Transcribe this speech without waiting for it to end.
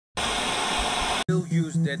will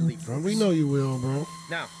use deadly force. Bro, we know you will, bro.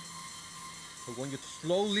 Now, I want you to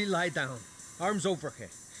slowly lie down, arms overhead.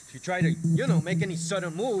 If you try to, you know, make any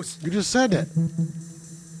sudden moves. You just said that.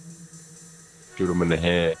 Shoot him in the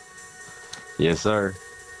head. Yes, sir.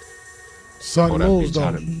 Sudden moves,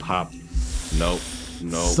 though. Pop. Nope.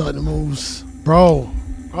 Sudden moves, bro.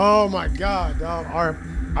 Oh my God, dog. All right,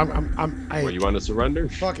 hey. Well, you want to surrender?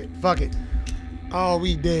 Fuck it. Oh,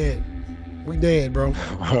 we dead. We dead, bro.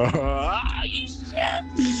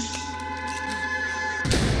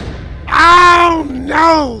 Oh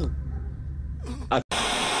no!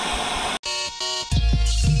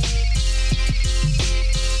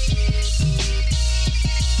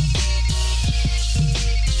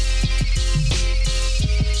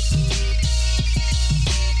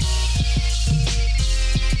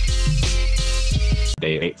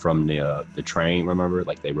 They ate from the train, remember?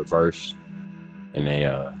 Like they reversed and they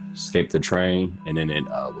escaped the train, and then it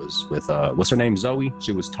was with what's her name, Zoe?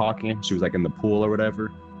 She was talking. She was like in the pool or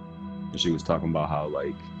whatever, and she was talking about how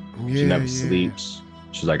like she never sleeps.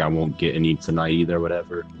 She's like, I won't get any tonight either, or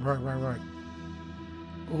whatever. Right.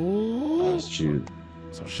 Ooh. Shoot.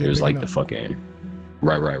 So shit, it was like the fucking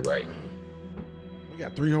right. We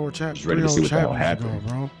got 3 whole chapters. Ready to see what the hell happened,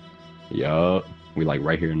 bro. Yup. We like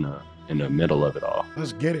right here in the middle of it all.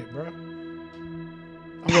 Let's get it, bro.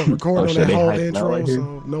 I wasn't recording on that whole intro, right,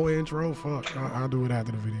 so no intro. Fuck, I'll do it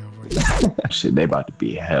after the video for you. Shit, they about to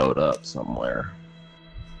be held up somewhere.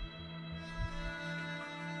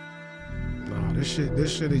 Nah, this shit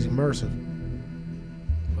is immersive.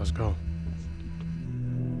 Let's go.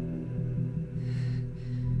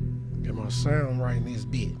 Get my sound right in this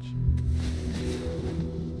bitch.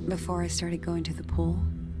 Before I started going to the pool,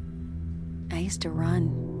 I used to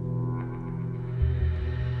run.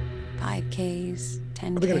 5Ks,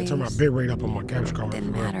 10Ks. I think I need to turn my bit rate up on my capture card.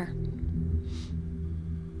 Didn't matter.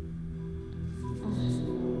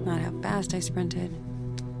 Not how fast I sprinted.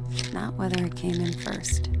 Not whether it came in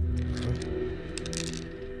first.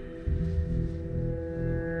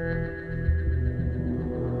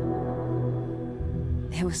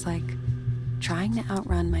 It was like trying to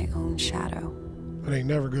outrun my own shadow. It ain't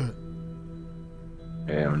never good.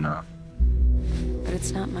 Hell no. But it's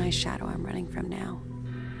not my shadow I'm running from now.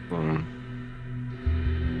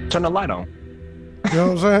 Turn the light on. You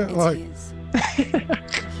know what I'm saying? It's Like, his.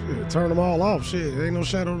 shit, turn them all off. Shit, there ain't no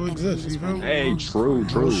shadow to exist. You feel me? Hey, true.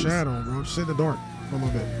 No shadow, bro. Sit in the dark for a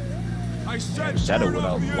little bit. I said Shadow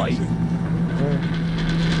without light.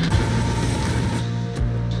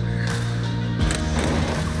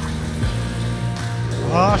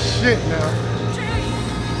 Oh shit now.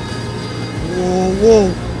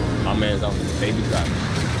 Whoa. My man's on the baby driver.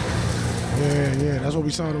 Yeah, that's what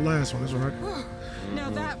we saw in the last one. That's right. Now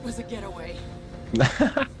that was a getaway.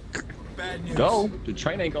 Bad news. Go. The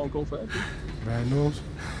train ain't gonna go forever. Bad news.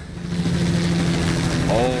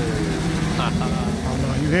 Oh. Oh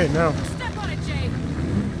no, you hit now. Step on it, Jay.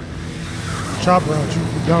 Chopper out, you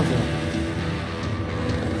done for.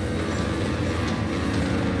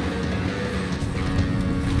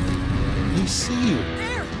 He see you.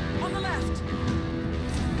 There, on the left.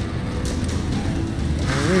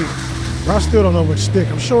 Wait, bro, I still don't know which stick.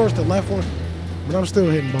 I'm sure it's the left one, but I'm still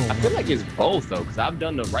hitting both. I feel like it's both though, because I've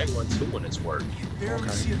done the right one too when it's worked. You barely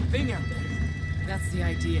see a thing out there. That's the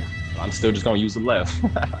idea. I'm still just gonna use the left.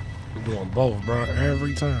 I'm doing both, bro.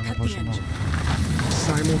 Every time I push them both.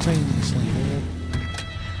 Simultaneously, man.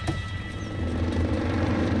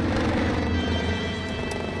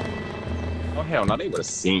 Oh hell no, they would have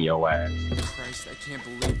seen your ass. Christ, I can't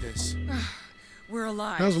believe this. We're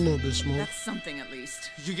alive. That was a little bit smooth. That's something at least.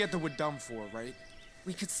 You get that we're done for, right?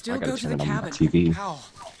 We could still I gotta go to turn the it on my cabin. TV. How?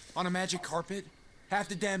 On a magic carpet? Half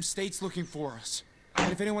the damn state's looking for us.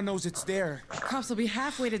 And if anyone knows it's there... Cops will be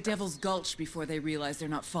halfway to Devil's Gulch before they realize they're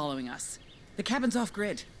not following us. The cabin's off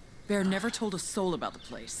grid. Bear never told a soul about the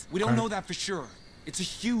place. We don't know that for sure. It's a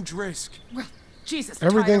huge risk. Well, Jesus,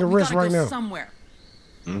 Everything Tyler, a we risk gotta right go now. somewhere.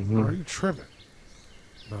 Are you tripping?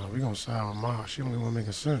 No, we gonna side with Ma. She don't even want to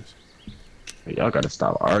make sense. Y'all gotta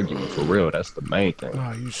stop arguing for real. That's the main thing.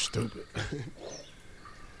 Nah, you stupid.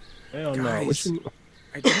 Hell no. Guys.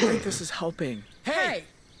 I don't think this is helping. Hey!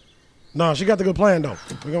 Nah, she got the good plan though.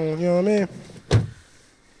 We gonna, you know what I mean?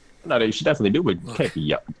 No, they should definitely do, but you can't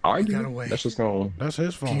be arguing. away. That's just gonna. That's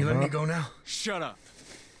his fault, Can you let bro. me go now? Shut up.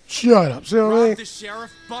 Shut up. See what I mean? Rob the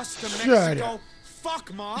sheriff, bust to Shut Mexico. up.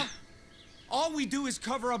 Fuck, Ma. All we do is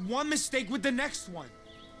cover up one mistake with the next one.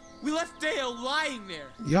 We left Dale lying there.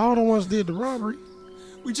 Y'all the ones did the robbery.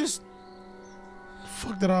 We just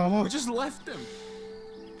Fucked it all up. left him.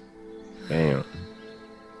 Damn.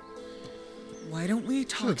 Why don't we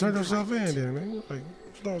talk? Should've turned in yourself private? in then, man. Like,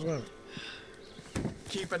 what's going on?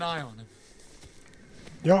 Keep an eye on him.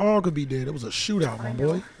 Y'all all could be dead. It was a shootout, my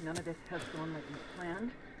boy. None of this has gone like we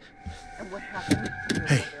planned. And what happened?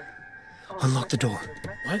 Hey, unlock the door.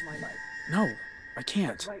 What? No, I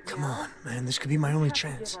can't. Come on, man. This could be my only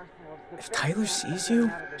chance. If Tyler sees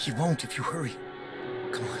you, He won't if you hurry.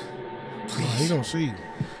 Come on. He Please. don't see you.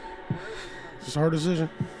 It's our decision.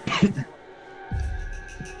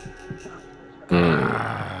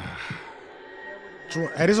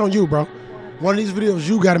 Hey, this on you, bro. One of these videos,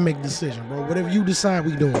 you got to make a decision, bro. Whatever you decide,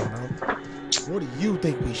 we doing, bro. What do you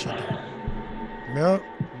think we should do? No.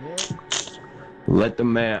 Let the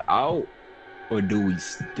man out, or do we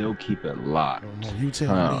still keep it locked? No, you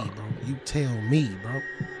tell me, bro. You tell me, bro.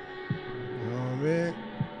 You know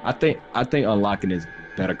what I mean? I think unlocking is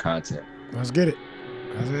better content. Let's get it.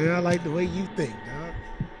 I like the way you think, dog.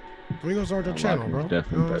 We gonna start your channel, bro.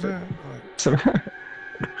 Definitely you know what better. I'm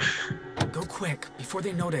saying? go quick before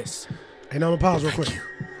they notice. Hey, now I'm gonna pause real quick.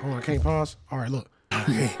 Hold on, I can't pause. All right, look.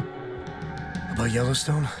 Hey, about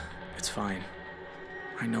Yellowstone? It's fine.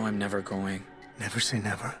 I know I'm never going. Never say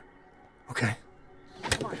never. Okay?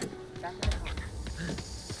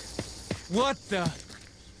 What the?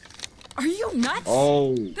 Are you nuts?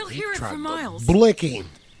 Oh, They'll hear it for miles. Blinking.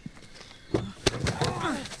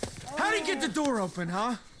 How'd he get the door open,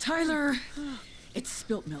 huh? Tyler, it's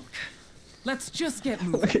spilt milk. Let's just get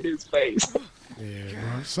moving. look at his face. Yeah,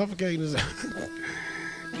 bro. Suffocating is.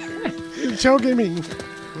 He's choking me.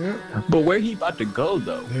 Yeah. But where he about to go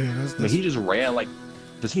though? Yeah, Like, he just ran. Like,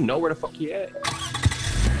 does he know where the fuck he at?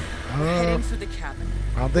 Heading for the cabin.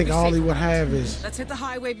 I think We'll be all safe he would on that. have is, Let's hit the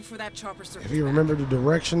highway before that chopper circles. if he remembered the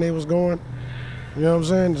direction they was going, you know what I'm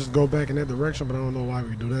saying? Just go back in that direction, but I don't know why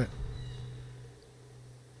we do that.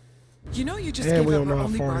 You know, you just And gave we up don't know our how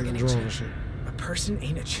only far they bargaining drove chip. and shit. A person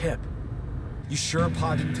ain't a chip. You sure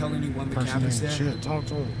Pa didn't tell anyone the Person cabin's ain't there? shit. Talk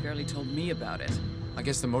to him. Barely told me about it. I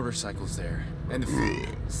guess the motorcycle's there. And the food.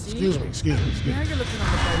 See? Excuse me. Now you're looking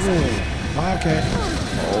on the bright side. Ooh, Bobcat.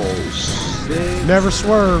 Oh shit! Never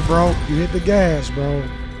swerve, bro. You hit the gas, bro.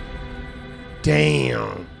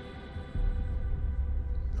 Damn.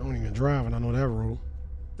 I don't even drive, and I know that rule.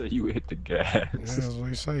 So you hit the gas. Yeah, that's what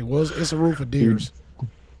they say. Well, it's a rule for deers.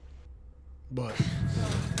 But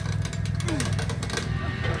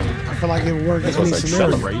I feel like it would work in any Let's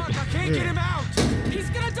scenario. accelerate. I can't get him out! He's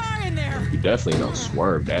gonna die in there! You definitely don't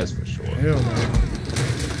swerve. That's for sure. Hell no.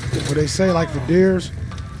 What they say, like for deers,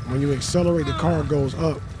 when you accelerate, the car goes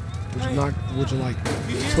up, which will like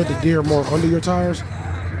put the deer more under your tires.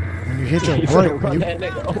 When you hit your You brake, finna run that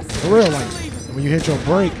nigga over. for real, like when you hit your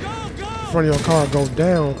brake, the front of your car goes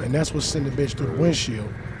down, and that's what send the bitch through the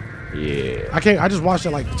windshield. Yeah. I just watched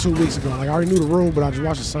it like 2 weeks ago. Like I already knew the rule, but I just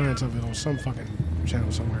watched the science of it on some fucking channel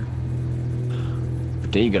somewhere.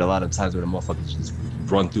 But then you get a lot of times where the motherfuckers just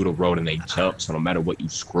run through the road and they jump. So no matter what you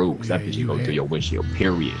screw, because that Yeah, bitch you you go hit. through your windshield.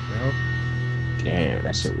 Period. Yep. Damn,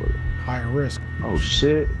 that shit was. Higher risk. Oh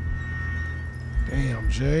shit. Damn,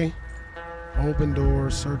 Jay. Open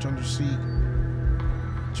doors, search under seat.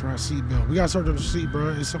 Try seatbelt. We gotta search under seat,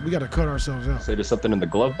 bro. We gotta cut ourselves out. Say there's something in the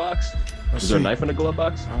glove box. Let's Is there a see. knife in the glove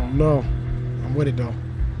box? I don't know. I'm with it though.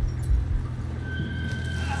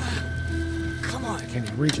 Come on. Can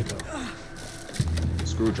you reach it though?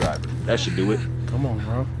 Screwdriver. That should do it. Come on,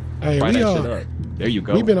 bro. Hey, Fry we that shit up. There you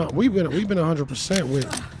go. we've been 100% with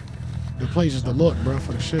the places to look, bro,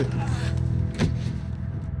 for the shit.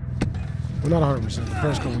 Well, not 100%. The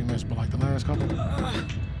first couple we missed, but like the last couple.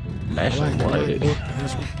 Mash Black wanted book, it.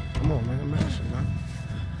 this one. Come on, man. Mash it, man.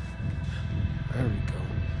 There we go.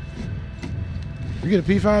 You get a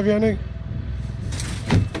P5 yet, nigga?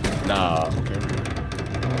 Nah. Okay.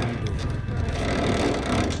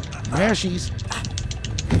 Mashies.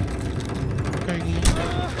 Okay.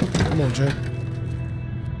 Come on, Jay.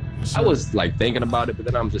 Yes, I sir. was like thinking about it, but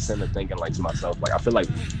then I'm just sitting there thinking like to myself, like I feel like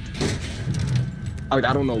I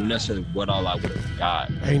don't know necessarily what all I would have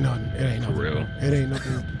got. Ain't nothing. It ain't nothing. For real. It ain't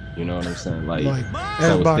nothing. You know what I'm saying? Like, Like so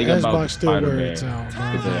I was thinking about Xbox still wear Spider-Man. its out, bro.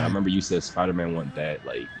 But then I Like, remember you said Spider-Man wasn't that,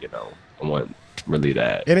 like, you know, I want really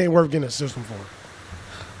that. it ain't worth getting a system for.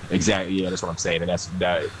 Exactly, yeah, that's what I'm saying, and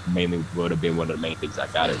that mainly would have been one of the main things I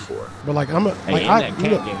got it for. But like I'm a, Hey, like and I, that you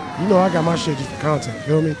know, cat game. you know I got my shit just for content.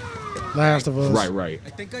 Feel me? Last of Us, Right. I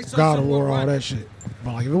think I saw God of someone War, all run. that shit.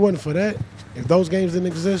 But like if it wasn't for that, if those games didn't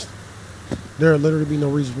exist, there'd literally be no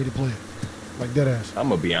reason for me to play it. Like dead ass. I'm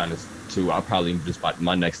gonna be honest too. I'll probably just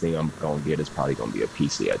my next thing I'm gonna get is probably gonna be a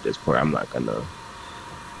PC at this point. I'm not gonna.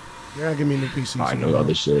 You gotta give me a new PC. I know bro.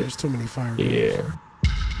 other shit. There's too many fire games. Yeah,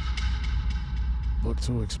 Book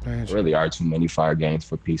 2 expansion. really are too many fire games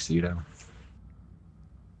for PC though.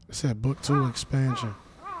 It said Book 2 expansion.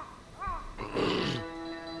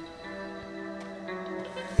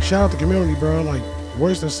 shout out the community, bro. Like,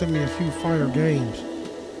 Royce done sent me a few fire games.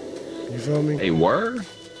 You feel me? Hey, word?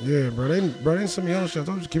 Yeah, bro. They didn't send me other shit. I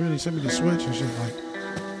told you the community sent me the Switch and shit. Like,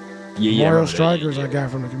 Yeah, Mario bro, Strikers I got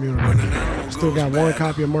from the community. Still got one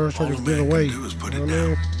copy of Mario Strikers to give away. You know what I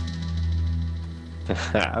mean?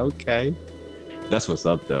 Okay. That's what's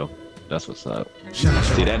up, though. That's what's up. See,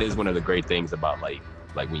 that is one of the great things about like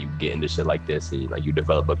when you get into shit like this and like you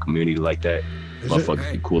develop a community like that.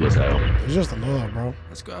 Motherfuckers be cool as hell. It's just the love, bro.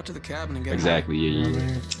 Let's go out to the cabin and get Exactly. high. Yeah, You know what I yeah.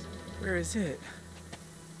 mean? Where is it?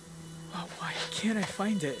 Oh, why can't I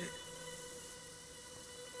find it?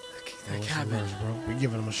 That cabin. Nice, bro. We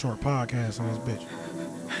giving them a short podcast on this bitch.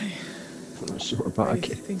 Short I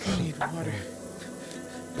podcast. think I need water.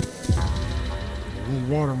 We need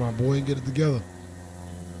water, my boy. Get it together.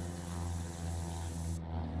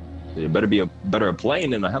 It better be a better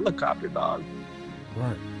plane than a helicopter, dog.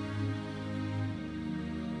 Right.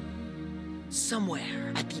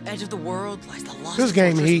 Somewhere at the edge of the world lies the lost This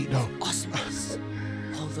game fortress heat, of though. Awesomeness.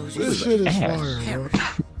 All those This years shit is ass. fire, bro.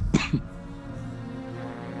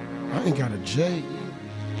 I ain't got a J.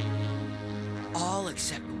 all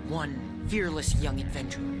except one fearless young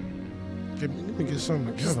adventurer. Let me get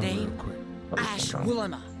something His together real name, quick.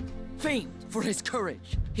 H8TFUL, famed for his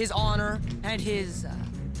courage, his honor, and his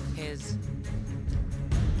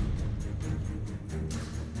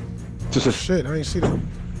Shit, I ain't see that.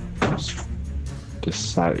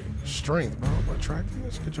 Decided. Strength, bro.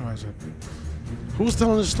 Attractiveness. Get your eyes up. Who's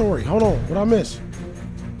telling this story? Hold on. What I miss?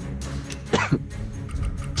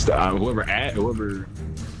 Whoever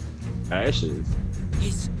Ash is.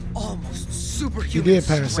 his almost He superhuman did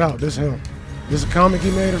pass strength. out. This him. This a comic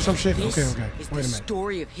he made or some shit? This Okay. is Wait a the minute.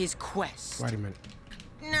 story of his quest. Wait a minute.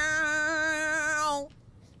 No.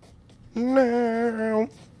 No.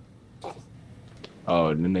 Oh,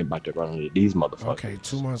 and then they about to run into these motherfuckers. Okay,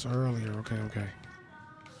 2 months earlier. Okay.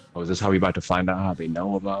 Oh, is this how we about to find out how they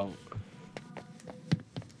know about?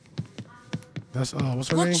 That's what's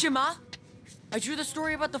her Look, name? Shima, I drew the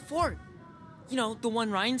story about the fort. You know, the one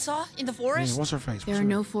Ryan saw in the Yeah, forest. what's her face? There What's are her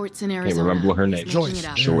no name? forts in Can't Arizona. remember what her He's name is. making Joyce. it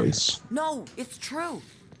up. Joyce. No, it's true.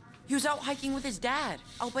 He was out hiking with his dad,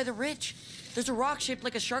 out by the ridge. There's a rock shaped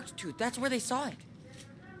like a shark's tooth. That's where they saw it.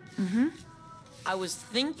 Mm-hmm. I was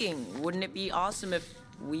thinking, wouldn't it be awesome if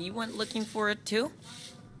we went looking for it too?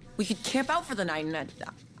 We could camp out for the night and,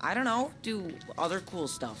 I don't know, do other cool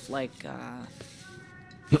stuff like,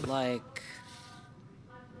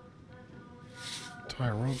 Tie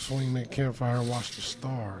a rope swing, make campfire, watch the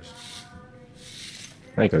stars.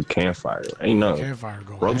 Like a campfire. Ain't no Campfire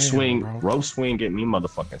go rope ham, swing. bro. Rope swing get me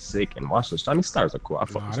motherfucking sick and watch the stars. I mean, stars are cool. I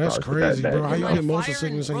fuck Nah, with that's stars. crazy, bro. How you Like get motion fire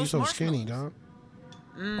sickness and and you so roast skinny, dog?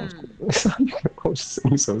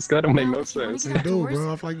 So it's gotta make no Well, if you wanna sense. get They do, outdoors,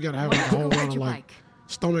 bro. I feel like you gotta have why like a don't you whole go lot ride of your like bike?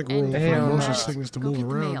 stomach room And for Hell motion no. sickness to Go move get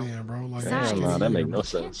the around mail. in, bro. Like, Besides, skinny nah, that nigga, make bro. no Can't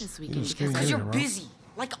sense. this You weekend skinny because because you're nigga, bro. busy,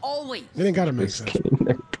 like always. It ain't gotta make sense.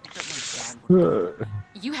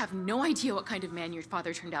 you have no idea what kind of man your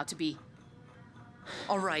father turned out to be.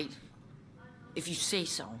 All right, if you say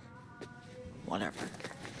so. Whatever.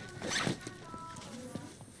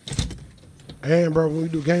 And bro, when we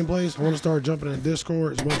do gameplays, I want to start jumping in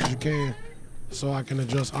Discord as much as you can, so I can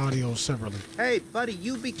adjust audio separately. Hey, buddy,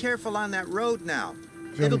 you be careful on that road now.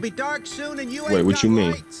 Feel It'll me? be dark soon and you Wait, ain't what got you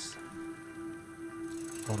mean? lights.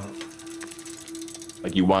 Hold on.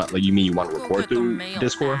 Like you want to Go record get the through mail,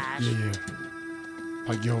 Discord? Ash. Yeah.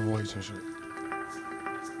 Like your voice and shit.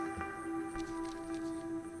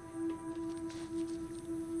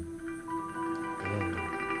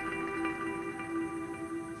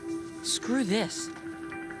 Screw this.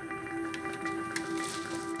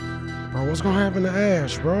 Bro, what's gonna happen to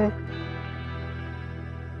Ash, bro?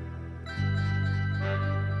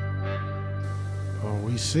 Oh,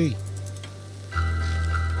 we see.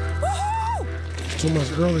 Woohoo! 2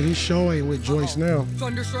 months early, his show ain't with Joyce now.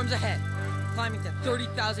 Thunderstorms ahead. Climbing to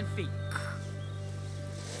 30,000 feet.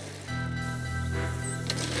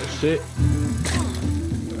 Shit.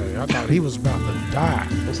 Hey, I thought he was about to die.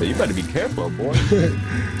 I said you better be careful, boy.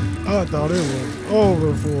 I thought it was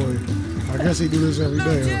over for him. I guess he do this every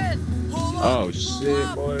day. Huh? Oh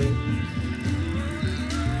shit, boy.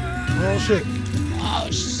 Oh shit. Oh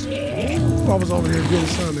shit. Ooh, I was over here getting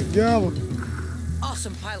something together.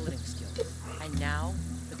 Awesome piloting skills. And now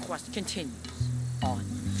the quest continues on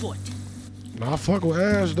foot. Nah, I fuck with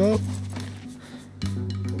Ash though.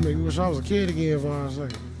 Make me wish I was a kid again for a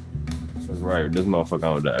second. That's right. This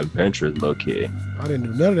motherfucker on the adventurous little kid. I didn't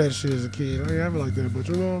do none of that shit as a kid. I ain't have it like that, but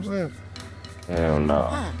you know what I'm saying? Hell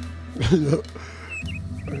no.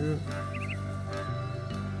 Yeah.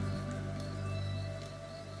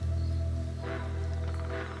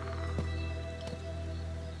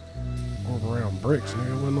 walk around bricks,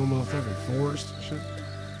 nigga. Wasn't no motherfucking forest and shit.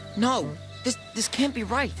 No, this can't be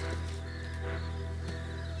right.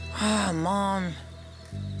 Ah, Mom.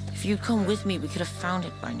 If you'd come with me, we could have found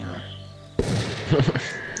it by now.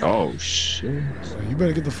 Oh shit! So you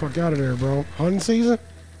better get the fuck out of there, bro. Hunting season?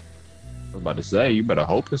 I was about to say, you better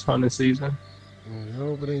hope it's hunting season. I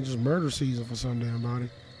hope it ain't just murder season for some damn body.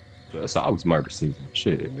 That's always murder season.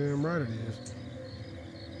 Shit. Damn right it is.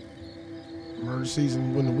 Murder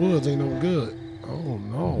season when the woods ain't no good. Oh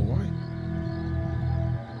no, why?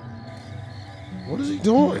 What is he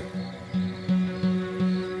doing?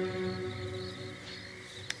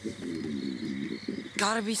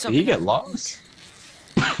 Gotta be Did something. he get lost?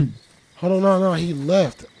 Hold on, no, he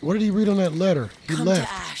left. What did he read on that letter? He Come left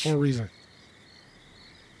to Ash. for a reason.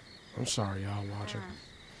 I'm sorry, y'all watching.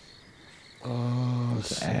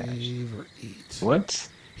 Save or eat. What?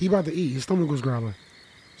 He about to eat. His stomach was growling.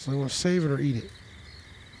 So he want to save it or eat it.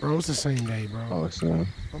 Bro, it's the same day, bro. Oh, so.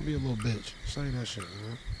 Don't be a little bitch. Say that shit,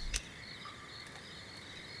 man.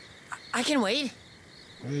 I can wait.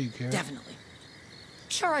 Yeah, you can. Definitely.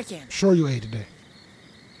 Sure I can. Sure you ate today.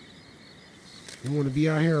 You want to be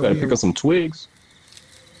out here? Gotta pick up some twigs.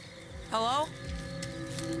 Hello?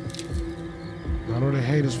 I know they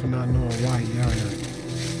hate us for not knowing why he out here.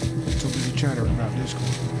 Too busy chattering about Discord.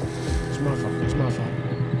 It's my fault. It's my fault.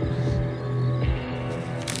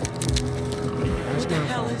 What the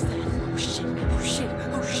hell is that? Oh shit, oh shit,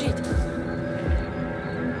 oh shit.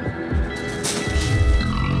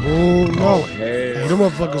 Oh no. Oh, Hey, them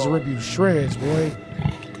motherfuckers rip you to shreds, boy.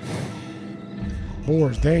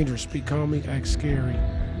 Boar's dangerous. Speak calmly, act scary.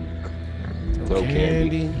 Throw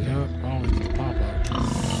candy. Yep, always get the pop up.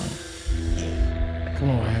 Come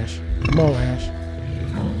on, Ash. Come on, Ash.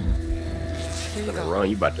 Here you Better go. run,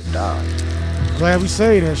 you about to die. Glad we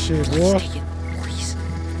say that shit, boy. Take it, please.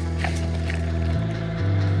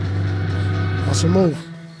 What's a move?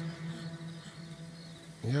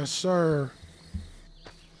 Yes, sir.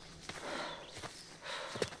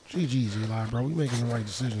 GG's, Eli, bro. We making the right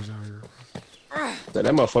decisions out here. That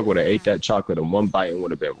motherfucker would have ate that chocolate in one bite and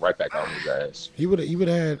would have been right back on his ass. He would have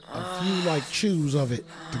had a few like chews of it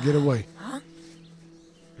to get away.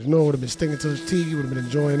 You know, it would have been sticking to his teeth. He would have been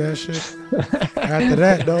enjoying that shit. After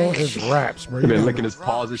that, though, it's raps, bro. He been licking his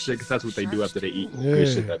paws and shit, because that's what they do after they eat good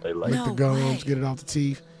shit that they like. Lick the gums, get it off the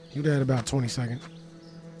teeth. You'd had about 20 seconds.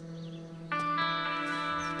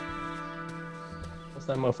 What's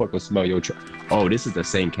that motherfucker smell your Oh, this is the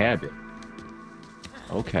same cabin.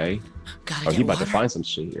 Okay. Gotta He get about to water. find some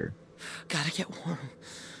shit here. Gotta get warm.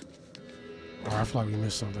 Oh, I feel like we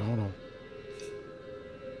missed something. Hold on.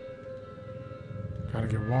 Gotta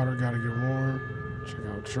get water, gotta get warm. Check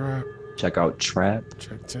out trap. Check out trap.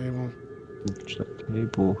 Check table. Check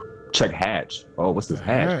table. Check hatch. Oh, what's this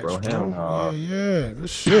hatch, bro? Hell no. Yeah, good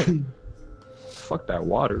shit. Fuck that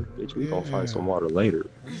water. Bitch, we gonna find some water later.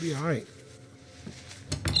 We'll be alright.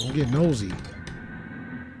 We'll get nosy.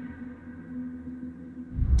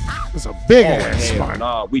 It's a big ass hell spot.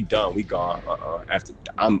 nah, we done. We gone. After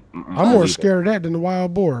I'm more leaving. scared of that than the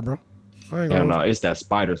wild boar, bro. I ain't Hell gonna. no, it's that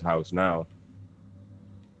spider's house now.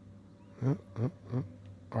 All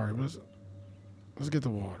right, let's get the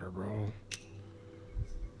water, bro.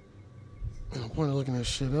 No point of looking at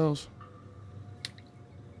shit else.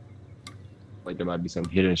 Like there might be some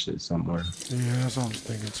hidden shit somewhere. Yeah, that's what I was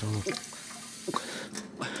thinking too.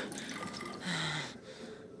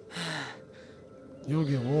 You'll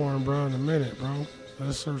get warm, bro, in a minute, bro.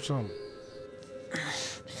 Let's search something.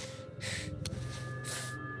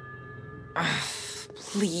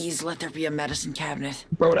 Please let there be a medicine cabinet.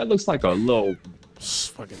 Bro, that looks like a little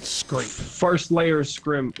fucking scrape. First layer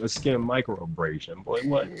skin microabrasion. Boy,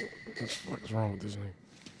 what? What the fuck is wrong with this thing?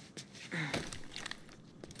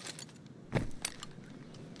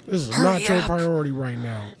 This is not your priority right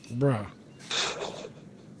now, bruh.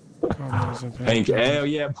 Thank you. Hell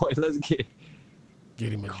yeah, boy. Let's get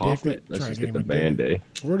him addicted. Let's just get the band-aid.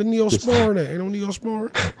 band-aid. Where the Neosporin at? Ain't no Neosporin?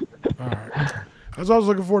 Alright. That's what I was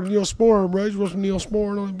looking for, the Neosporin, bro. You want some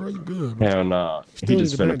Neosporin on it, bro? You good, bro. Hell nah. He Still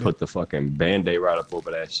just need the finna Band-Aid. put the fucking band-aid right up over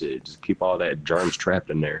that shit. Just keep all that germs trapped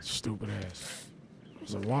in there. Stupid ass.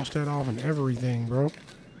 So wash that off and everything, bro.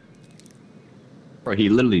 Bro, he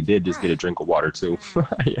literally did just get a drink of water too.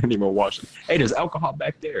 He didn't even wash it. Hey, there's alcohol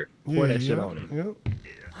back there. Pour that shit on it. Yep.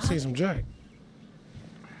 See some Jack.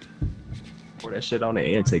 Pour that shit on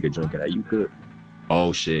it and take a drink of that. You good?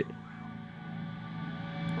 Oh shit.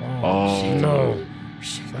 Oh no.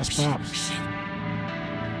 That's Pops.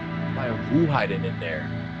 Like, who hiding in there?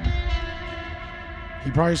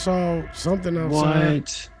 He probably saw something outside.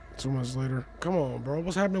 What? 2 months later. Come on, bro.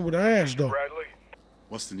 What's happening with Ash, though? Bradley,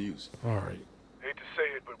 What's the news? All right. hate to say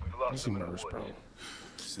it, but Let's see murders, bro.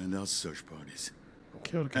 Send out search parties.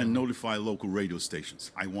 Kill the guy. And notify local radio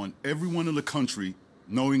stations. I want everyone in the country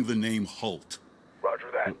knowing the name Holt. Roger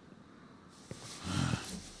that.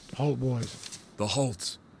 Holt boys. The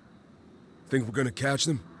Holts. Think we're gonna catch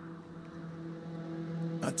them?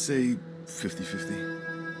 I'd say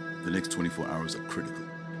 50-50. The next 24 hours are critical.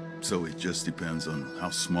 So it just depends on how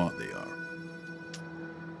smart they are.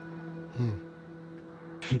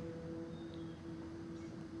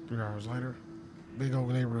 3 hours later, big old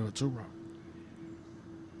neighborhood too, bro.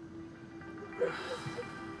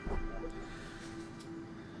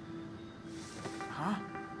 Huh?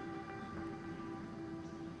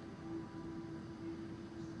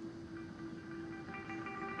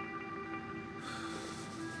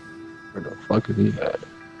 Where the fuck is he at?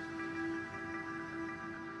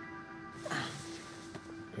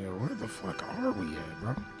 Yeah, where the fuck are we at,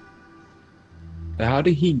 bro? How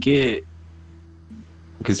did he get?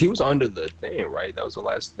 Because he was under the thing, right? That was the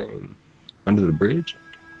last thing. Under the bridge?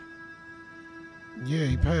 Yeah,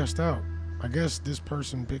 he passed out. I guess this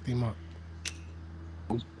person picked him up.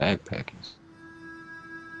 Who's backpackers?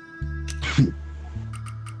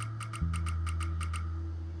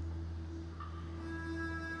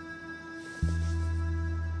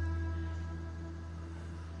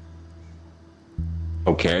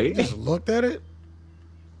 Okay. Just looked at it.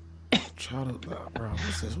 Try to, bro.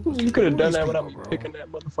 What's this? You could have done that without me picking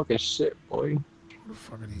that motherfucking shit, boy. Who the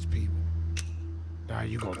fuck are these people? Nah,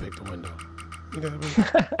 you gonna pick the window. You know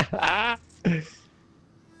what I mean?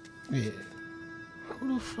 Yeah.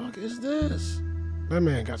 Who the fuck is this? That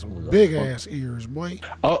man got some big ass ears, boy.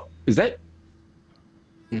 Oh, is that?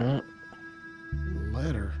 No.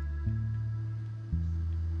 Letter.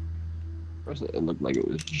 First, it looked like it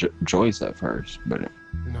was Joyce at first, but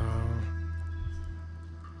No.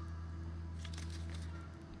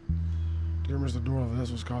 Dear Mr. Doyle,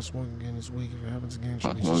 this was caught smoking again this week. If it happens again,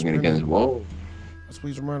 should be smoking again. Whoa.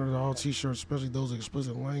 Please reminder that all T-shirts, especially those with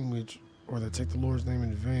explicit language or that take the Lord's name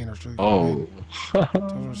in vain, are strictly Oh.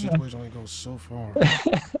 forbidden. Situation only goes so far.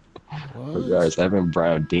 What? Guys, Evan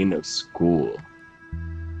Brown, Dean of School.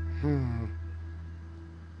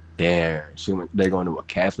 Damn, they're going to a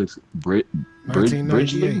Catholic Bridge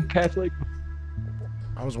League Catholic.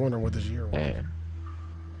 I was wondering what this year was. Man,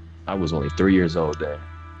 I was only 3 years old then.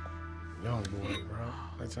 Young boy, bro.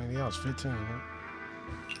 I was 15. Huh?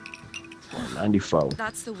 94.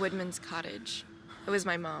 That's the Woodman's cottage. It was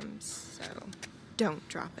my mom's, so don't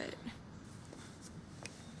drop it.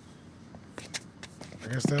 I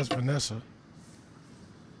guess that's Vanessa.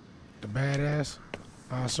 The badass,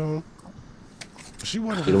 I assume. She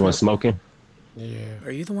wasn't You the one smoking? Yeah.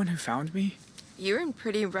 Are you the one who found me? You're in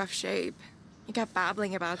pretty rough shape. You got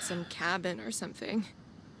babbling about some cabin or something.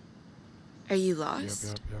 Are you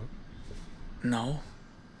lost? Yep. No.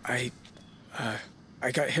 I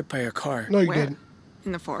got hit by a car. No, you Where? didn't.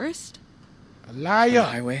 In the forest? A liar. On the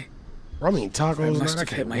highway. Bro, I mean, tacos. I man, must have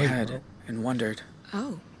can't hit my wait, head bro. and wondered.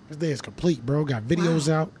 Oh. This day is complete, bro. Got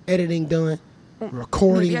videos out, editing done,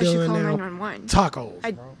 recording Maybe I should done call now. 911. Tacos.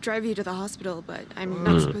 I'd drive you to the hospital, but I'm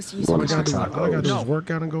not supposed to use All my I gotta do is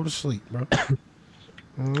work out and go to sleep, bro.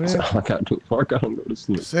 That's all I gotta do. Work out and go to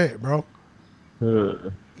sleep. That's it, bro.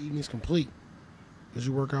 Eating is complete. Cause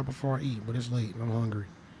you work out before I eat, but it's late and I'm hungry.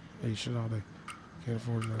 I eat shit all day. Can't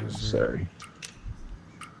afford it. Sorry.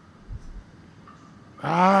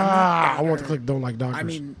 I want to click don't like doctors. I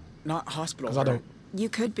mean, not hospital. Cause I don't. You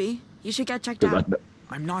could be. You should get checked out.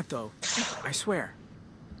 I'm not, though. I swear.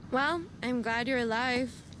 Well, I'm glad you're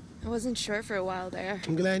alive. I wasn't sure for a while there.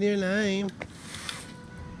 I'm glad you're alive.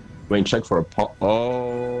 We ain't check for a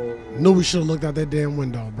Oh. Knew we should have looked out that damn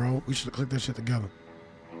window, bro. We should have clicked that shit together.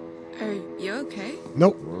 Are you okay?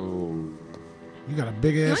 Nope. Whoa. You got a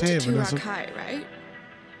big You ass went head, to Vanessa. Rock High,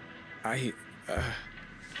 right?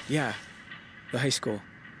 Yeah. The high school.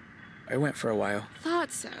 I went for a while.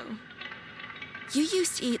 Thought so. You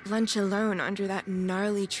used to eat lunch alone under that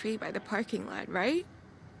gnarly tree by the parking lot, right?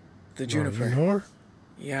 The juniper. You know her?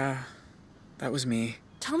 Yeah, that was me.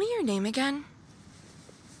 Tell me your name again.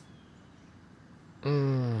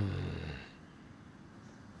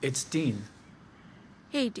 It's Dean.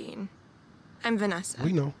 Hey, Dean. I'm Vanessa.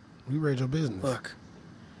 We know. We read your business. Look,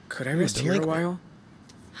 could I You're a rest here a delinquent. while?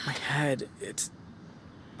 My head,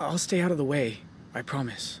 I'll stay out of the way. I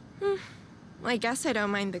promise. Well, I guess I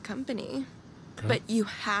don't mind the company. Okay. But you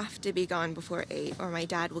have to be gone before 8 or my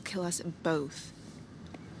dad will kill us both.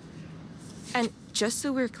 And just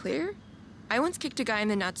so we're clear, I once kicked a guy in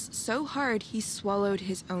the nuts so hard he swallowed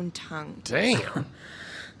his own tongue. Damn.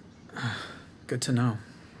 Good to know.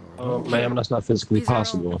 Oh, ma'am, that's not physically These are all-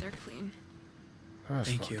 possible. they're clean. That's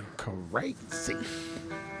Thank you. Crazy.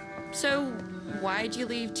 So, why'd you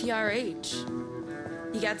leave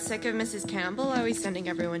TRH? You got sick of Mrs. Campbell always sending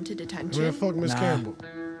everyone to detention? Man, fuck Miss Campbell.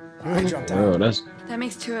 I dropped out. Oh, that's That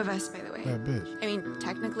makes two of us, by the way. that bitch. I mean,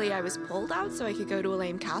 technically I was pulled out so I could go to a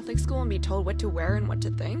lame Catholic school and be told what to wear and what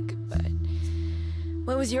to think, but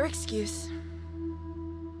what was your excuse?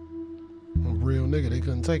 I'm a real nigga, they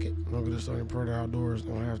couldn't take it. I'm gonna start in further outdoors,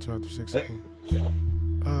 don't have to after 16.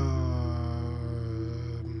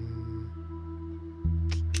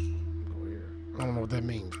 I don't know what that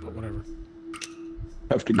means, but whatever.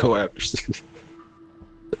 have to go after 16.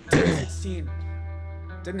 16.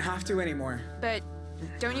 Didn't have to anymore. But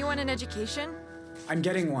don't you want an education? I'm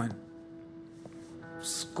getting one.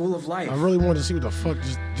 School of Life. I really wanted to see what the fuck,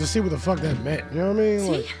 just see what the fuck that meant. You know what I mean?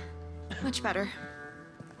 See? Like, Much better.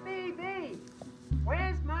 BB,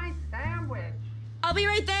 where's my sandwich? I'll be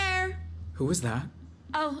right there. Who was that?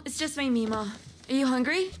 Oh, it's just my Mima. Are you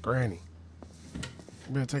hungry? Granny.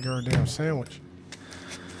 You better take her a damn sandwich.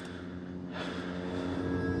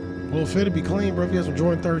 Well, fit to be clean, bro. If you have some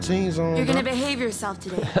Jordan 13s on. You're gonna behave yourself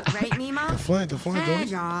today, right, Mima? The Flint Hang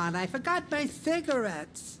joints. on, I forgot my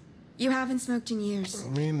cigarettes. You haven't smoked in years. I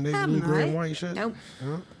mean, they Haven't blue, green, I? white shit. Nope.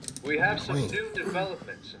 Huh? We have some Clean. new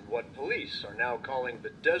developments in what police are now calling the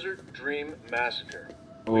Desert Dream Massacre.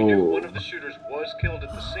 We knew one of the shooters was killed at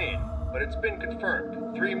the scene, but it's been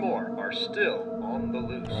confirmed 3 more are still on the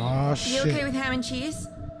loose. Oh, You shit. okay with ham and cheese?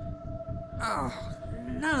 Oh,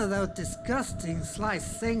 none of those disgusting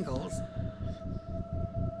sliced singles.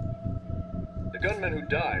 The gunman who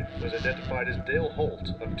died was identified as Dale Holt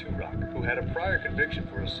of Two Rock, who had a prior conviction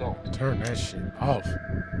for assault. Turn that shit off.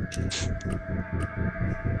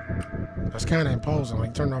 That's kind of imposing.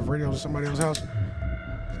 Like, turn off radio to somebody else's house.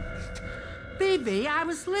 BB, I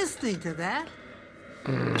was listening to that.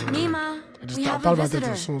 Mima, I just we thought have a about that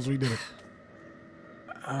visitor. as soon as we did it.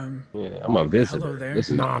 Yeah, I'm a visitor. Hello there. This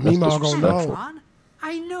is, Nah, that's Meemaw gonna disrespectful. know. John,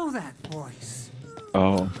 I know that voice.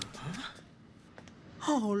 Oh,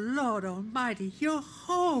 Oh, Lord Almighty, you're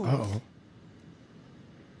home. Uh-oh.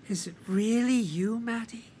 Is it really you,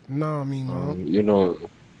 Matty? Nah, Meemaw. you don't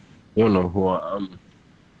know who I am.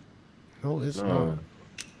 No, it's No. not.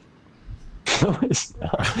 No, it's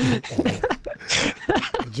not.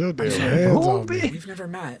 Get your damn sorry, hands off me. We've never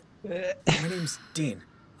met. My name's Dean.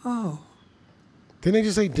 Oh, Didn't they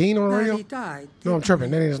just say Dean on the radio? Matty died. No, I'm tripping.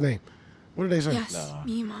 That ain't his name. What did they say? Yes,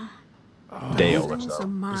 Mima. Dale, Things that's a not.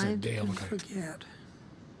 mind Dale, can okay. forget.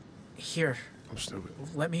 Here, I'm stupid.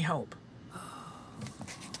 let me help.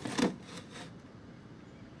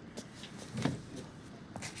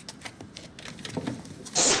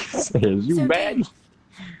 Says you So, mad? Dean,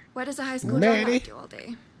 what does a high school Maddie? dropout do all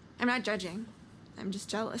day? I'm not judging. I'm just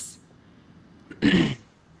jealous. Shit,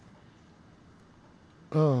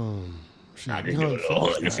 I just you do a know, little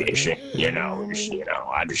hunting fuck, fishing, man.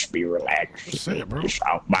 I just be relaxed. That's it, bro. Just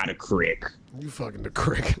out by the creek. You fucking the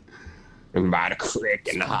crick. And by the creek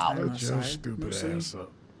in the holler. Shut your Outside, stupid mostly. ass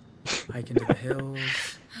up. Hike into the hills,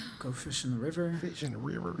 go fish in the river, Fish in the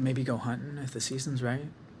river. maybe go hunting if the season's right.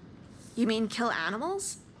 You mean kill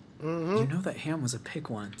animals? You know that ham was a pig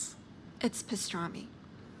once. It's pastrami.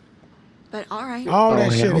 But all right. All that Oh,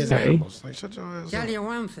 shit yeah, is okay. animals. Like, shut your ass Tell up. you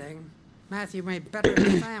one thing, Matthew made better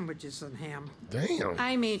sandwiches than him. Damn.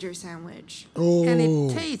 I made your sandwich. Oh. And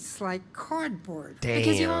it tastes like cardboard.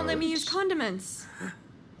 Because you won't let me use condiments.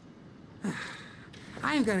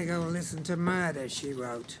 I'm gonna go listen to Murder, She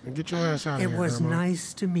Wrote. Get your ass out of It here, was Grandma.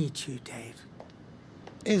 nice to meet you, Dave.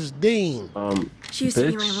 It's Dean. She used to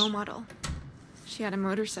be my bitch. role model. She had a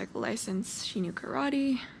motorcycle license. She knew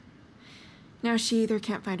karate. Now she either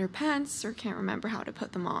can't find her pants or can't remember how to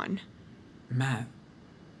put them on.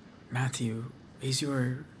 Matthew, he's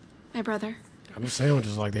your... My brother. Them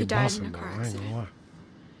sandwiches like they He died busting in a though. car I ain't accident. gonna lie.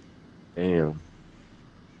 Damn.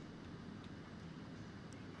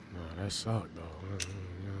 No, that sucked though.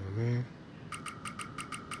 You know what I mean?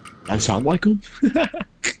 That sound like him?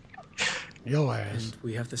 Yo ass. And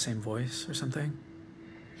we have the same voice or something?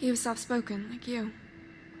 He was soft-spoken, like you.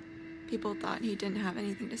 People thought he didn't have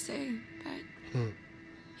anything to say, but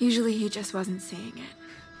usually he just wasn't saying it.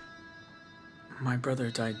 My brother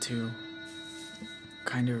died too.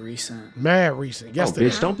 Kinda recent. Mad recent. Yesterday. Oh,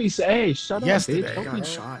 bitch, don't be hey, shut Yesterday. up, He bitch. got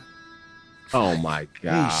shot. Oh my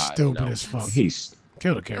god. He's stupid no. as fuck. He's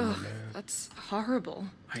Kill the camera, Ugh, man. that's horrible.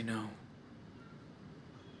 I know.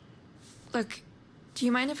 Look, do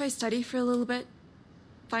you mind if I study for a little bit?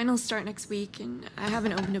 Finals start next week, and I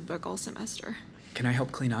haven't opened a book all semester. Can I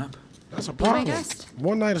help clean up? That's a Be my problem. guest.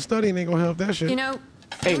 One night of studying ain't gonna help that shit. You know,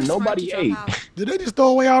 Ain't you were smart nobody to drop ate. out. Did they just throw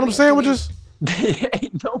away all them sandwiches?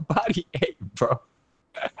 ain't nobody ate, bro.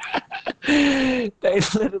 They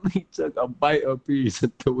literally took a bite of piece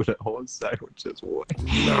and threw it on sandwiches. What?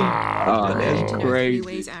 Nah, that's Know 3 crazy.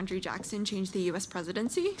 ways Andrew Jackson changed the U.S.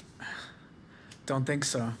 presidency? Don't think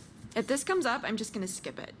so. If this comes up, I'm just gonna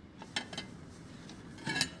skip it.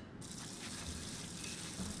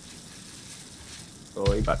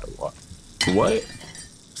 Oh, he about to what? What?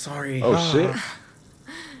 Sorry. Oh shit.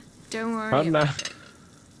 Don't worry I'm about not. it.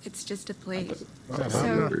 It's just a place. I'm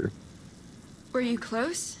So, not- were you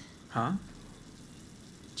close? Huh?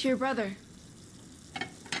 To your brother?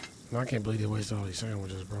 No, I can't believe they wasted all these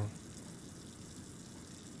sandwiches, bro.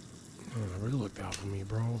 Man, they really looked out for me,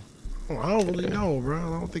 bro. I don't really know, bro.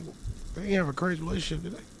 I don't think they have a crazy relationship,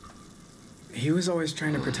 did they? He was always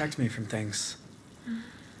trying to protect me from things.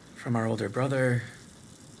 From our older brother,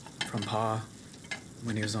 from Pa,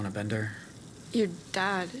 when he was on a bender. Your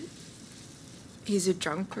dad? He's a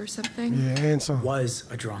drunk or something? Yeah, and some. Was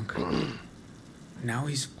a drunk. Now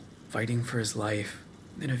he's fighting for his life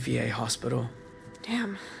in a VA hospital.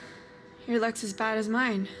 Damn. Your luck's as bad as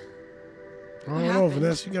mine. I don't know,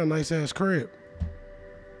 Vanessa. You got a nice ass crib.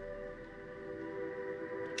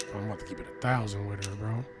 I'm about to keep it 1,000 with her,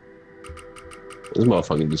 bro. This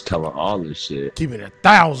motherfucker just telling all this shit. Keep it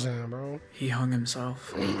 1,000, bro. He hung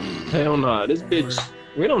himself. Hell nah, this bitch.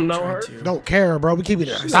 We don't know her. Don't care, bro. We keep it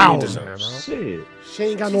 1,000, bro. Shit. She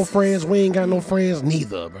ain't got no friends. We ain't got no friends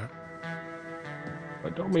neither, bro.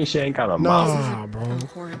 But don't mean she ain't got a Nah, mouth. bro. A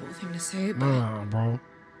horrible thing to say, but Nah, bro.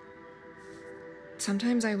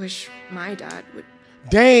 sometimes I wish my dad would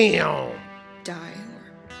Damn. die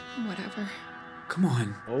or whatever. Come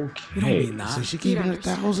on. Okay. You don't mean that. See, she keeping it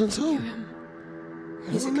 1,000 too.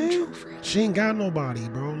 He's a control freak. She ain't got nobody,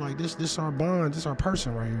 bro. Like this our bond. This our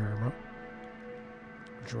person right here, bro.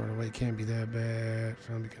 Jordan away can't be that bad.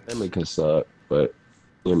 Family can suck, but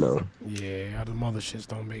you know. Yeah, how the mother shits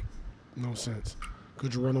don't make no sense.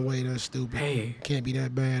 Could you run away? That's stupid. Hey. Can't be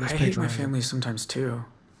that bad. That's I hate my patriotic. family sometimes too.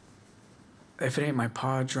 If it ain't my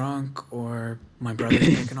pa drunk or my brother's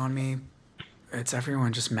picking on me, it's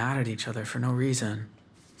everyone just mad at each other for no reason.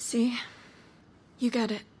 See? You get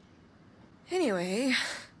it. Anyway,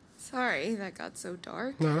 sorry that got so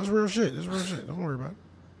dark. No, that's real shit. That's real shit. Don't worry about it.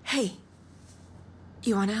 Hey,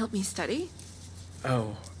 you want to help me study?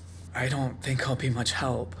 Oh, I don't think I'll be much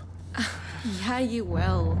help. Yeah, you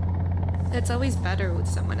will. That's always better with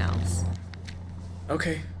someone else.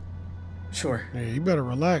 Okay, sure. Yeah, you better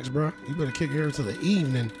relax, bro. You better kick her to the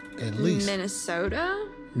evening at least. Minnesota?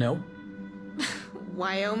 No,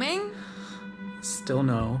 Wyoming? still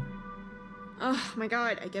no. Oh my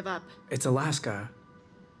god, I give up. It's Alaska.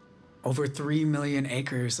 Over 3 million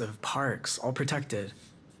acres of parks, all protected.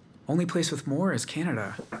 Only place with more is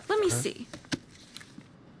Canada. Let me see.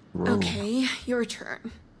 Okay, your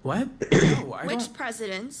turn. What? No, I Which don't...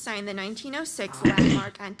 president signed the 1906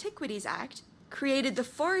 Landmark Antiquities Act, created the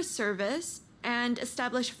Forest Service, and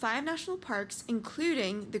established 5 national parks,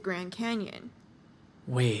 including the Grand Canyon?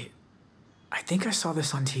 Wait, I think I saw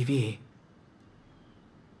this on TV.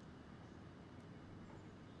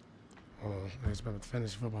 Oh, it's about to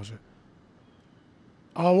finish football shit.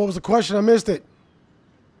 Oh, what was the question? I missed it.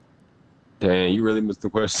 Damn, you really missed the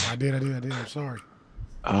question. I did. I'm sorry.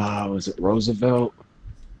 Was it Roosevelt?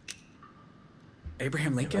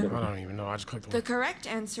 Abraham Lincoln? I don't even know. I just clicked one. The correct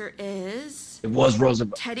answer is... It was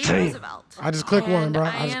Roosevelt. Teddy Damn. Roosevelt. I just clicked one, bro. I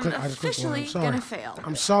I just am clicked one. I'm officially sorry. gonna fail.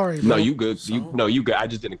 I'm sorry, bro. No, you good. You good. I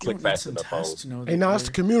just didn't click fast enough. Hey, no, it's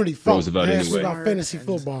the community fault. Roosevelt Hey, it's anyway. about fantasy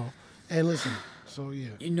football. And listen, so yeah.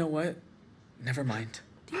 You know what? Never mind.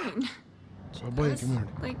 Dean, So I blame the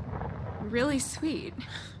community. like, really sweet.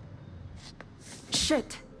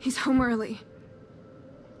 Shit, he's home early.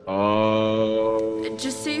 Oh.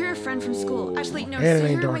 Just say you're a friend from school. Actually, no, And it say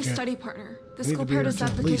ain't you're dark my yet. study partner. The We need school to be here paired us till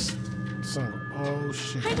up at because... least summer. Oh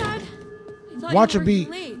shit. Hi, Dad. I thought Watch you it were be.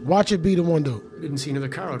 late. Watch it be the one dude. Didn't see another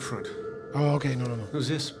car out front. Oh, okay. No. Who's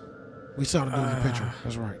this? We saw the dude in the picture.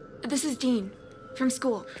 That's right. This is Dean, from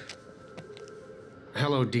school.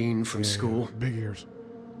 Hello, Dean from school. Big ears.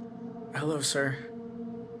 Hello, sir.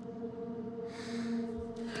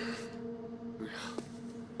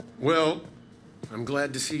 Well, I'm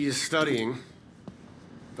glad to see you studying.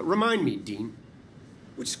 But remind me, Dean,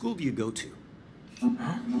 which school do you go to?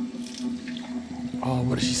 Oh,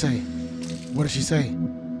 what did she say? What did she say?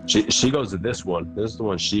 She goes to this one. This is the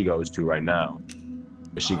one she goes to right now.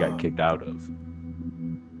 But she got kicked out of.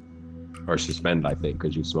 Or suspended, I think,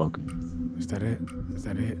 because you're smoking. Is that it? Is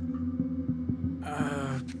that it?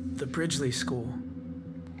 The Bridgeley School.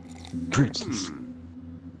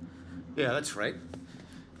 Yeah, that's right.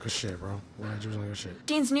 Good shit, bro. Glad you was on your shit.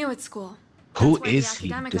 Dean's new at school. Who That's why the is he?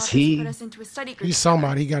 academic Does office he? put us into a study group He's together.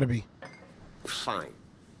 somebody. He gotta be. Fine.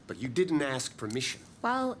 but you didn't ask permission.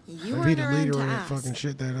 Well, you Maybe weren't the around leader to on that ask. fucking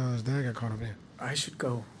shit that his dad got caught up in. I should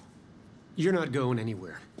go. You're not going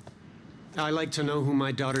anywhere. I like to know who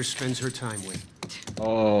my daughter spends her time with.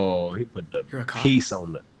 Oh, he put the You're a cop? piece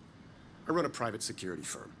on the. I run a private security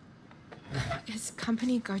firm. His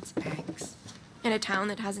company guards banks in a town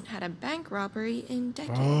that hasn't had a bank robbery in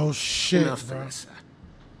decades. Oh shit, Enough, bro. Vanessa.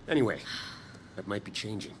 Anyway, that might be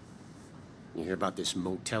changing. You hear about this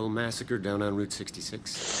motel massacre down on Route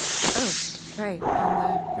 66? Oh, right,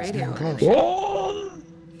 on the It's radio. getting close.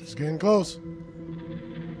 It's getting close.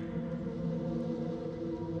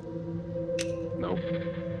 Nope.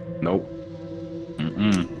 Nope.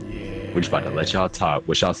 We're just about to let y'all talk.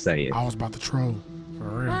 What y'all saying? I was about to troll. For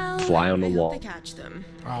real. Well, Fly on the I hope wall. they catch them.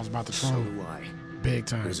 I was about to So troll. do I. Big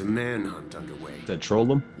time. There's a manhunt underway. To troll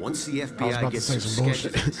them? Once the I was FBI about to gets say some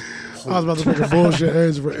bullshit. sketches, I was about to make a bullshit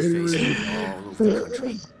answer for any faces reason. all over the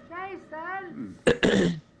country.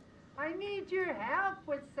 Jason, I need your help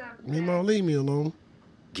with something. You won't leave me alone.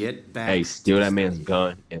 Get back. Hey, steal that man's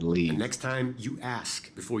gun and leave. And next time you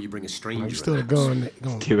ask before you bring a stranger. You still a in the house.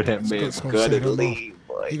 gun. Steal that man's gun and leave.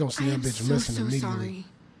 He gonna see I that am bitch so, missing so immediately. sorry.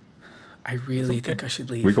 I really think I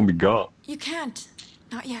should leave. We're gonna be gone. You can't.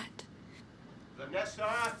 Not yet.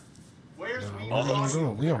 Vanessa, where's We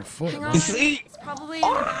on foot, Hang bro. on. It's probably in the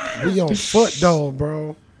bathroom. We on foot though,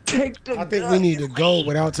 bro. Take the I think we need to go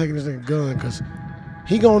without taking this nigga gun, cause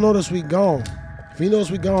he gonna notice we gone. If he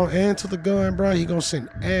knows we gone and took the gun, bro, he gonna send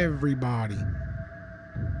everybody.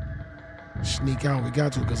 Sneak out, we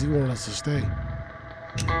got to, cause he wanted us to stay.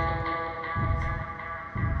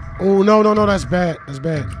 Oh no, that's bad. That's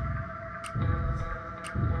bad.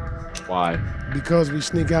 Why? Because we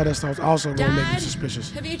sneak out, that's also gonna make him Dad,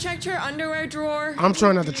 suspicious. have you checked her underwear drawer? I'm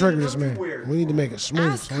trying not to trigger this man. We need to make it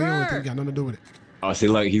smooth, Ask so he don't her. think we got nothing to do with it. Oh, see,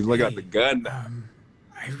 look, he's looking at the gun now.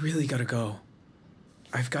 I really gotta go.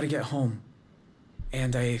 I've gotta get home.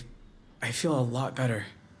 And I feel a lot better.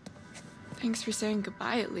 Thanks for saying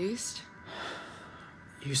goodbye, at least.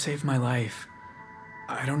 You saved my life.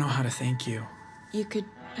 I don't know how to thank you. You could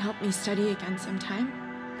help me study again sometime.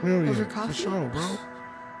 Hell yeah, Over for coffee? sure, bro.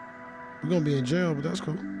 We're gonna be in jail, but that's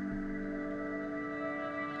cool. No,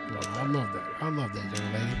 I love that. I love that,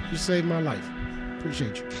 young lady. You saved my life.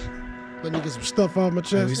 Appreciate you. Let me get some stuff off my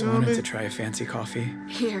chest. I always you know what wanted I to mean? try a fancy coffee.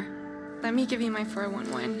 Here, let me give you my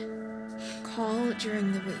 411. Call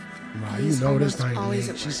during the week. Nah, He's you know this almost always 98.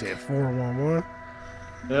 at She work. said 411.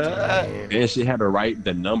 And she had to write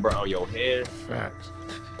the number on your head. Facts.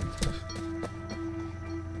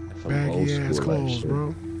 Some old Baggy ass school clothes, shit.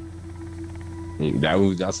 bro.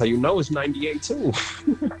 That's how you know it's 98 too.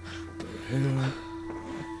 Yeah.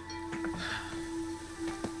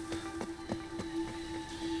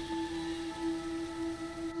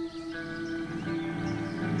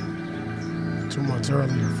 Too much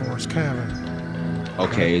earlier for his cabin.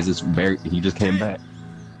 Okay, is this Barry? He just came back.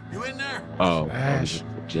 You in there? Oh, Ash.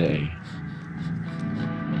 Jay.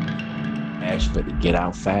 Ash better get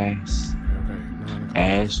out fast.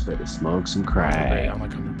 Ash better smoke some I crack.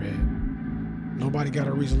 like under bed. Nobody got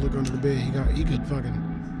a reason to look under the bed. He could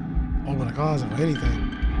fucking open a closet or anything.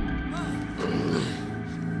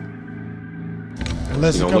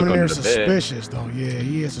 Unless He he's gonna coming in look there under the bed. suspicious, though. Yeah,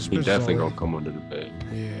 he is He suspicious. definitely already. gonna come under the bed.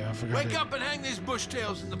 Yeah, I forgot. Wake that. up and hang these bush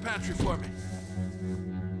tails in the pantry for me.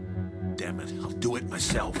 Damn it, I'll do it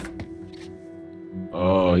myself.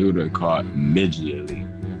 Oh, he would have caught immediately.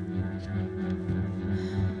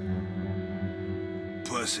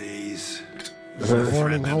 Pussies.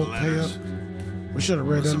 Warning, hold, pay up. We should have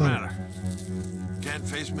read What's that the letter. matter? Can't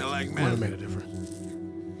face me like Would have men. made a difference.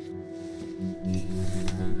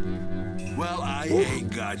 Well, I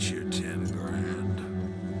ain't got your 10 grand.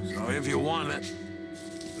 So if you want it,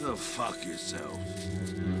 go fuck yourself.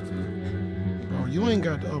 Bro, you ain't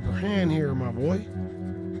got the upper hand here, my boy.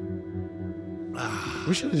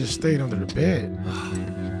 We should have just stayed under the bed.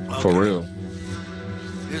 For real.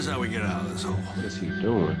 Here's how we get out of this hole. What's he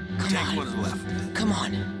doing? Take what's left. Come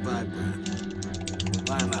on. 5 grand.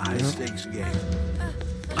 Playing a high stakes game.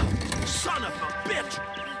 Son of a bitch!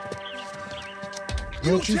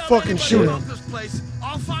 Don't you tell fucking anybody shoot about him. this place,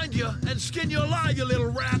 I'll find you and skin you alive, you little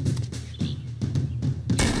rat.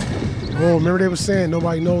 Oh, remember they were saying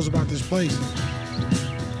nobody knows about this place.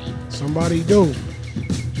 Somebody do.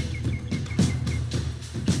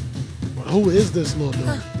 But who is this little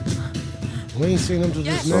dude? We ain't seen him till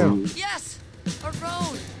just now. Yes! A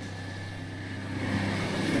road!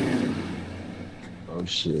 Oh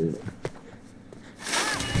shit.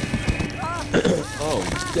 Oh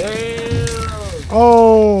damn!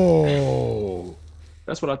 Oh!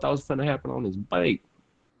 That's what I thought was gonna happen on his bike.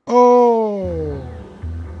 Oh!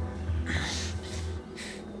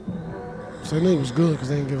 So they knew it was good because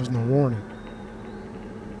they didn't give us no warning.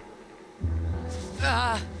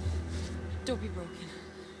 Ah! Don't be broken.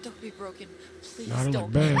 Don't be broken. Please Nah, they don't.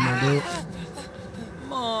 look bad, my dude.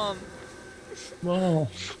 Mom. Mom.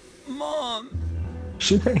 Mom.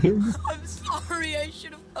 She can't hear you. I'm sorry. I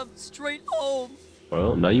should have come straight home.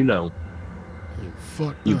 Well, now you know. You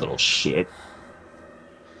fucked You up. little shit.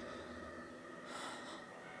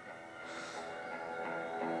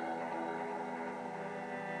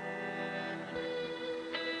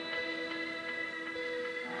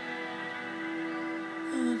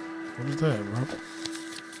 What is that,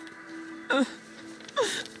 bro?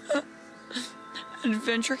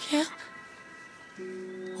 Adventure camp?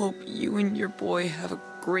 Hope you and your boy have a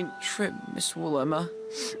great trip, Miss Willema.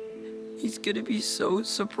 He's gonna be so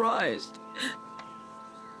surprised.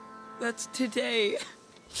 That's today.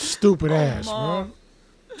 Stupid ass, Mom.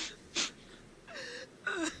 bro.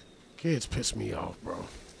 Kids piss me off, bro.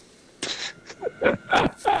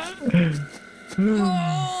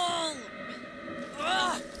 Oh!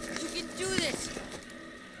 Ah, you can do this.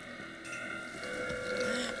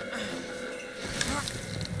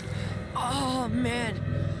 Oh man,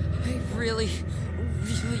 I really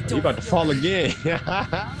don't. You about to fall again.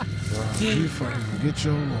 You fucking get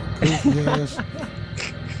your little goofy ass.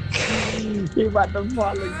 You about to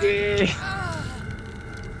fall again.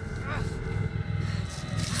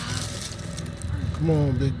 Come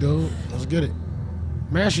on, big dude. Let's get it.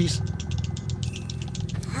 Mashies.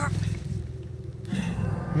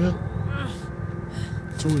 Yeah.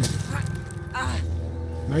 Too easy.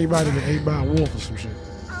 Now you about to get ate by a wolf or some shit.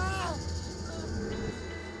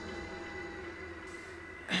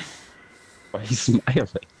 Why are you smiling?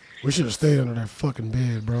 We should have stayed under that fucking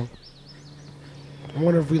bed, bro. I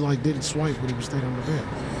wonder if we like didn't swipe when he was staying under the bed.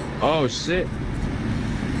 Oh shit.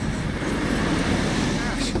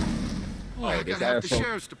 Oh, I got half the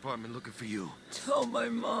sheriff's department looking for you. Tell my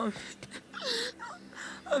mom.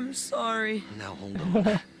 I'm sorry. Now hold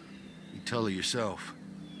on. You tell her yourself.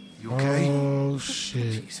 You okay? Oh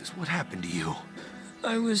shit. Jesus, what happened to you?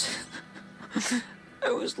 I was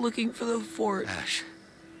looking for the fort. Ash,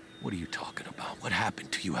 what are you talking about? What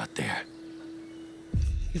happened to you out there?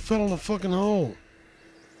 He fell in a fucking hole.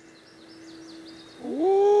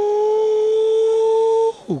 Ooh.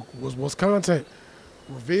 What's content?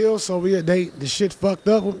 Reveal, so the shit fucked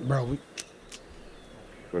up, bro. We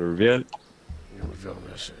Gonna reveal it? Yeah, revealing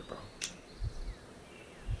that shit, bro.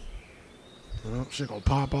 Well, shit gonna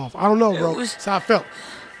pop off. I don't know, bro. That's how I felt.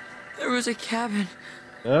 There was a cabin.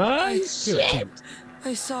 Shit.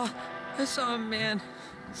 I saw a man.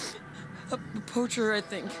 A poacher, I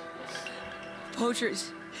think.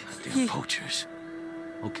 Poachers. Damn poachers.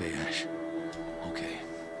 Okay, Ash. Okay.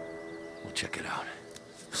 We'll check it out.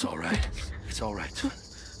 It's all right. It's all right, son.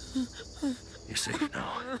 You're safe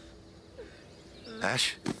now.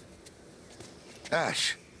 Ash?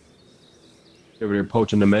 Ash? You over there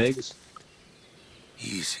poaching the eggs?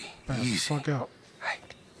 Easy. Pass the fuck out. Hey,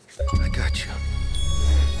 I got you.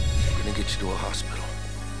 We're gonna get you to a hospital.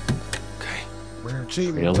 Okay? Rare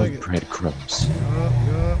achievement. Real Take it. breadcrumbs.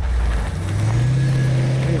 Yup.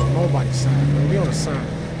 Ain't on nobody's side, bro. We on the side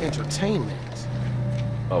of entertainment.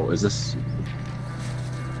 Oh, is this?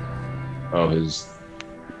 Oh, his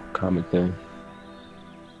comic thing.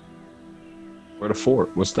 Where the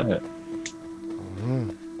fort? What's that?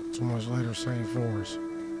 Too much later, same force.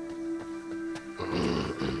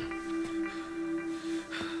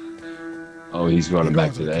 Oh, he's running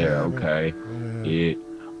back to there. cabin. Okay. Yeah.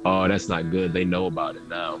 Oh, that's not good. They know about it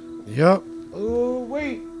now. Yep. Oh,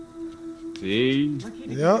 wait. See?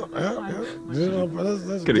 Yep.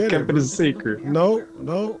 Let's Could have kept it a secret. No.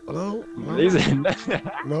 Is it?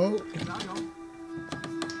 No.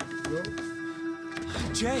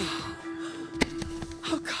 Jay.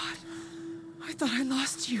 Oh God. I thought I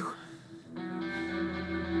lost you.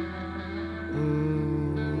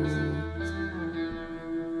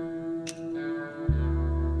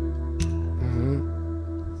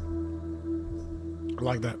 I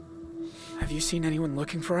like that. Have you seen anyone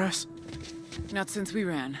looking for us? Not since we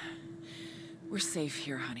ran. We're safe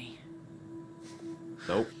here, honey.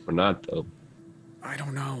 Nope, we're not though. I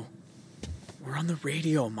don't know. We're on the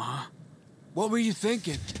radio, Ma. What were you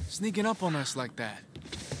thinking? Sneaking up on us like that?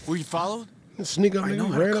 Were you followed? Sneak up, I know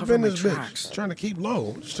nigga. how to Ran up cover in my this tracks. bitch. Trying to keep low.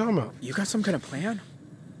 What you talking about? You got some kind of plan?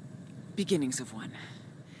 Beginnings of one.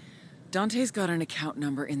 Dante's got an account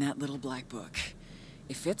number in that little black book.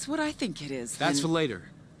 If it's what I think it is, That's then... for later.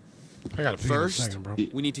 I gotta pee First, in a second, bro.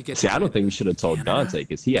 we need to get. See, I don't think we should have told Dante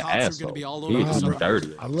because he an Cops are gonna asshole. be all He over is us. just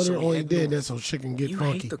dirty. I literally only did that so shit can get You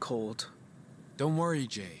funky. hate the cold. Don't worry,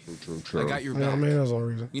 Jay. True. I got your Yeah, back. man, that's all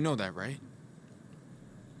reason. You know that, right?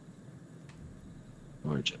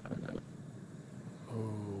 Porch.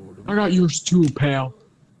 I got yours too, pal.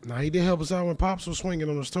 Nah, he did help us out when Pops was swinging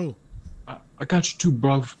on us too. I got you too,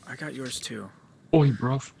 bruv. I got yours too. Oi,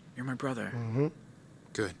 bruv. You're my brother. Mm-hmm.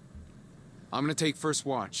 Good. I'm gonna take first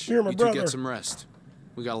watch. You're my you two brother. get some rest.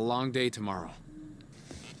 We got a long day tomorrow.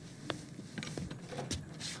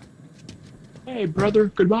 Hey, brother.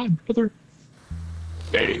 Goodbye, brother.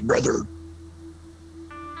 Hey, brother.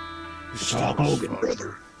 It's all Hogan,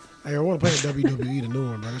 brother. Hey, I want to play WWE, the new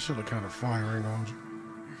one, bro. That shit look kind of fire, ain't gonna hold you.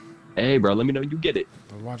 Hey, bro. Let me know you get it.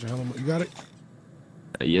 I was watching hella. You got it?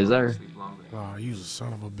 Yes, sir. Oh, you a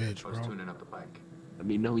son of a bitch, bro. Let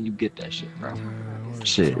me know when you get that shit, bro. Man,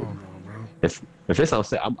 Shit. on, bro. If it's on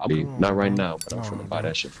sale, I'll be not right now, but I'm Come trying on, to buy bro.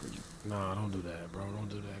 that shit for you. Nah, don't do that, bro. Don't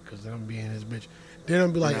do that, cause then I'm being his bitch. Then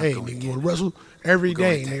I'm be like, hey, nigga, you wanna wrestle every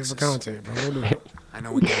day, nigga, for content, bro. Don't do that. I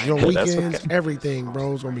know we got Your That's weekends, okay. everything,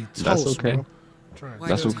 bro, is gonna be toast, That's okay. bro. Why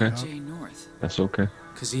That's don't you okay. Jay North? That's okay.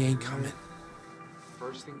 Cause he ain't coming.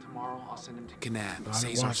 First thing tomorrow, I'll send him to Canab. I've Say been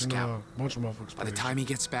he's our watching scout. a bunch of motherfuckers. By the time he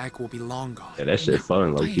gets back, we'll be long gone. Yeah, that shit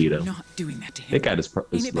fun, low key, though. I'm not doing that to him. They got this Ain't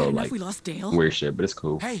it bad little, enough like, we lost Dale? weird shit, but it's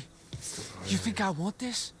cool. Hey, you think I want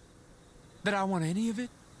this? That I want any of it?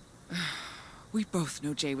 We both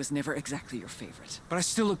know Jay was never exactly your favorite. But I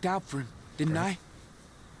still looked out for him, didn't I?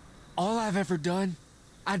 All I've ever done,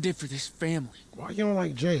 I did for this family. Why you don't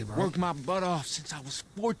like Jay, bro? Worked my butt off since I was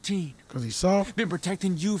 14. Cause he's soft? Been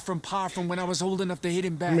protecting you from Pa from when I was old enough to hit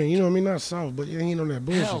him back. I mean, you know what I mean? Not soft, but he ain't on that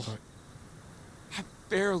bullshit. Hell. I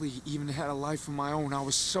barely even had a life of my own. I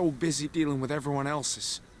was so busy dealing with everyone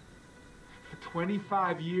else's. For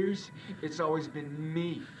 25 years, it's always been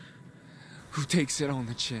me who takes it on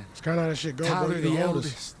the chin. It's kind of how that shit goes, bro. Tyler, You the the eldest.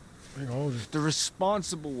 oldest. Ain't gonna hold you. The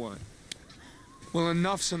responsible one. Well,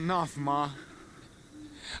 enough's enough, Ma.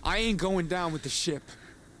 I ain't going down with the ship.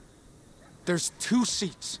 There's 2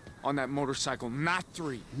 seats on that motorcycle, not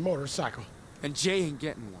 3. Motorcycle. And Jay ain't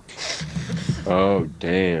getting one. Oh,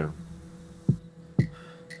 damn.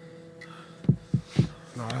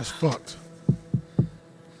 No, that's fucked.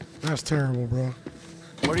 That's terrible, bro.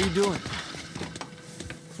 What are you doing?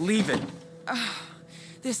 Leaving.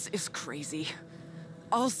 This is crazy.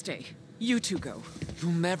 I'll stay. You two go.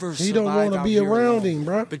 You'll never He survive don't want to out be here around alone. him,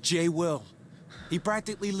 bro. But Jay will. He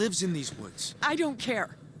practically lives in these woods. I don't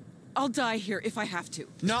care. I'll die here if I have to.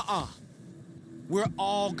 Nuh-uh. We're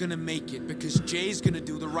all gonna make it because Jay's gonna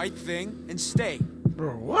do the right thing and stay.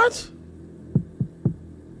 Bro, what?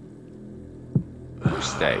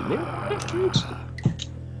 Stay, nigga.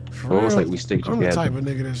 For Almost real, like we stick I'm the together. type of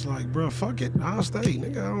nigga that's like, bro, fuck it. I'll stay,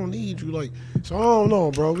 nigga. I don't need you. Like, so I don't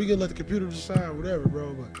know, bro. We can let the computer decide, whatever,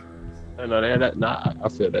 bro. But I know that. Nah, I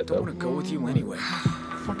feel that, I though. want to go with you anyway.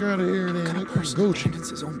 fuck out of here, then. Nigga, Gucci.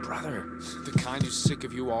 It's his own brother. The kind who's sick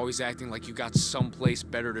of you always acting like you got someplace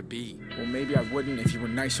better to be. Well, maybe I wouldn't if you were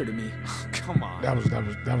nicer to me. Come on. That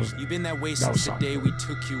was. You've been that way that was since the day we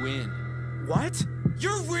took you in. What?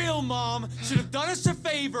 You're real, Mom. Should have done us a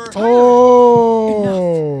favor.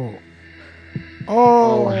 Oh.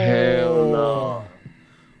 Oh, hell no.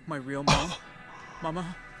 My real mom?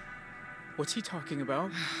 Mama? What's he talking about?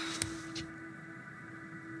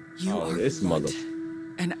 You Oh, are this blood, mother.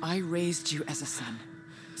 and I raised you as a son.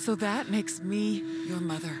 So that makes me your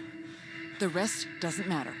mother. The rest doesn't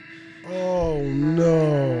matter. Oh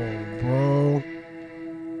no, bro.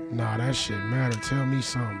 Nah, that shit matter. Tell me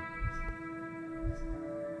something.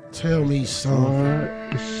 Tell me something.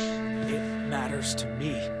 It matters to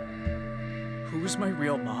me. Who's my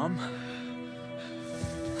real mom?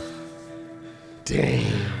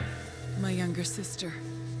 Damn. My younger sister,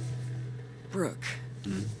 Brooke.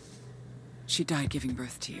 She died giving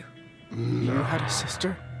birth to you. You had a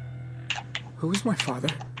sister? Who was my father?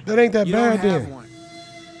 That ain't that You bad don't have then. one.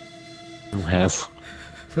 You have.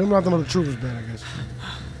 For him not to know the truth is bad, I guess.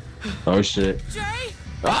 Oh, shit. Jay!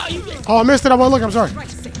 Ah, you Oh, I missed it. I wasn't looking. I'm sorry.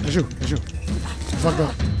 That's you. That's you. Fucked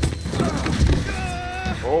up.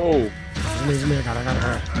 Oh. It's me. I got it.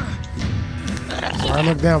 Sorry, I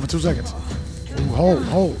looked down for 2 seconds. Ooh, hold.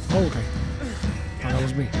 Oh, okay. Oh, that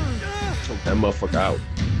was me. Choke that motherfucker out.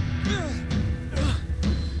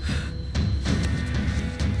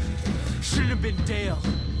 Should have been Dale.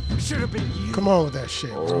 Should have been you. Come on with that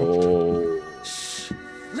shit, bro. Oh.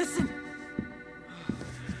 Listen!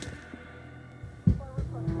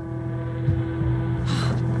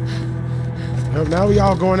 Hell, now we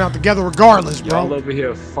all going out together regardless, bro. Y'all over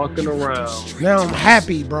here fucking around. Now I'm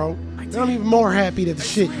happy, bro. Now I'm even more happy that the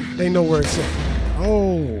shit, they know where it's at.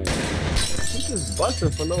 Oh. She's just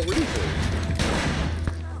busting for no reason.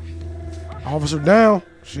 Officer down.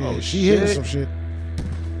 Shit, Oh, she hitting shit. some shit.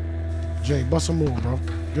 Jay, bust a move, bro.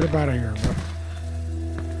 Get up out of here, bro.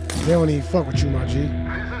 They don't even fuck with you, my G.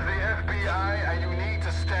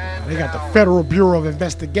 They got the Federal Bureau of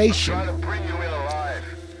Investigation.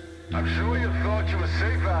 I'm sure you thought you were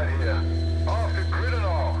safe out here, off the grid and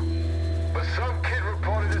all. But some kid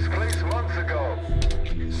reported this place months ago.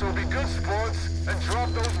 So be good sports and drop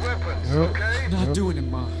those weapons, okay? Not doing it,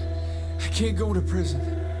 Ma. I can't go to prison.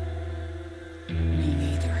 Me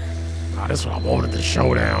neither. Nah, that's what I wanted, the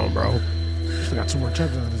showdown, bro. Still got 2 more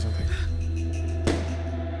chapters on this, I think.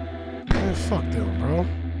 Man, fuck them, bro.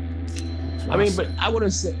 I mean, but I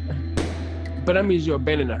wouldn't say. But that means you're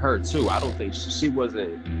abandoning her too. I don't think she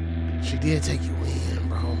wasn't. She did take you in,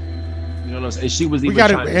 bro. You know what I'm saying? And she was even.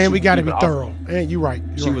 We got to be thorough. And you're right.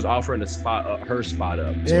 She was offering a spot, her spot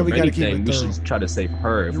up. So and we got to keep it we thorough. should try to save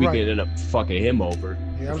her. If we can end up fucking him over.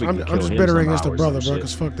 Yeah, I'm just bitter against the brother, bro.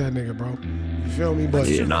 Cause fuck that nigga, bro. You feel me? But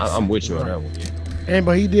yeah, nah, I'm with you on that one. Yeah. And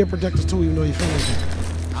but he did protect us too, even though he feel me.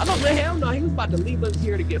 I don't know. Hell no. He was about to leave us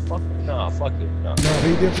here to get fucked. Nah, fuck it. Nah. No,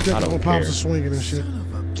 he did protect us when Pops was swinging and shit.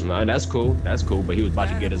 Nah, that's cool. That's cool. But he was about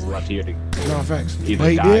to get us left here to. No facts. But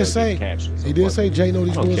he did say Jay know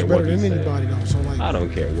these boys better than anybody though. So like, I don't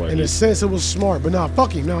care what. In a sense, it was smart, but nah,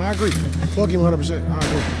 fuck him. No, I agree. Fuck him 100%. I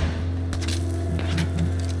agree.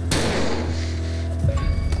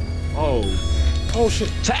 Oh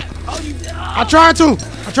shit. I tried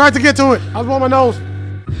to get to it. I was on my nose.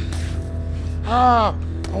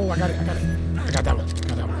 Oh, I got it. I got that one.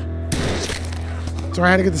 So I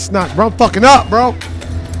had to get the snot. Bro, I'm fucking up, bro.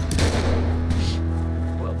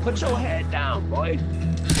 Well, put your head down, boy.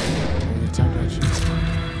 Tap that shit.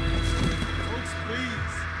 Folks,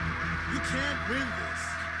 please. You can't win this.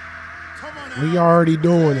 Come on out. We already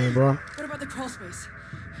doing it, bro. What about the crawl space?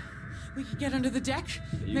 We could get under the deck.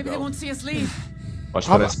 Maybe they won't see us leave. I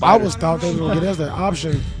was thought they were gonna get us that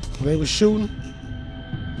option when they was shooting.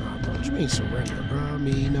 Nah, bro, what you mean surrender, bro? I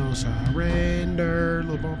mean no surrender.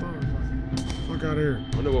 Little bump on. Fuck out of here.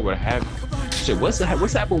 I wonder what would happen. Shit, what's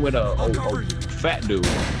happened with a fat dude?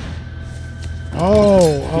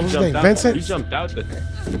 Oh, what was his name? Vincent? He jumped out the thing.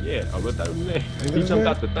 Yeah, what's that his name? He jumped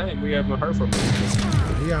out the thing. We haven't heard from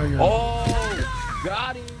him. He out here. Oh,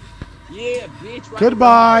 got him. Yeah, bitch. Right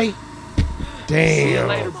Goodbye. Damn. See you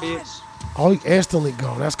later, bitch. Oh, he instantly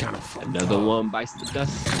gone. That's kind of fucked Another up. one bites the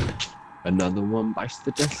dust. Another one bites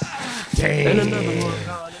the dust. Damn. And another one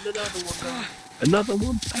gone. And another one gone. Another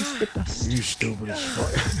one bites the dust. You stupid as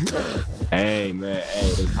fuck. Hey, man. Hey,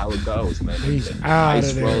 that's how it goes, man. He's out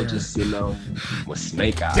Ice of there. roll just, you know, with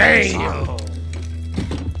snake eyes. Damn.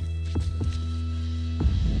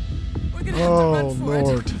 Oh,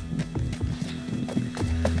 Lord.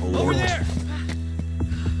 Over there.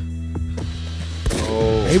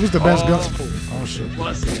 Oh. He was the best gun. Oh, shit.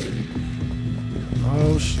 Was it?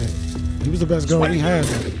 Oh, shit. He was the best gun we had.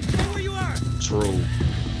 True.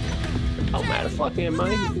 Oh, man, fuck him,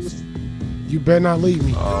 man. You better not leave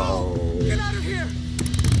me. Oh. Get out of here.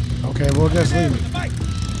 Okay, well, just leave me.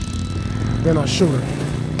 You better not shoot her.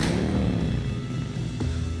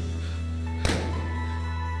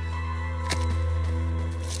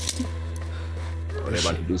 They're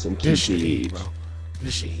about to do some This shit TCs. heat, bro.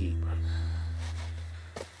 This shit heat, bro.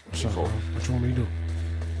 What's up, bro? What you want me to do?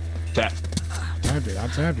 Tap. Tap it. I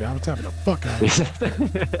tapped it. I was tapping the fuck out of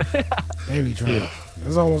it. Baby try.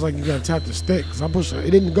 It's almost like you gotta tap the stick. Cause I pushed it.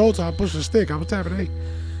 It didn't go till I pushed the stick. I was tapping it.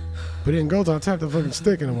 But it didn't go till I tapped the fucking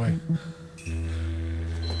stick in a way.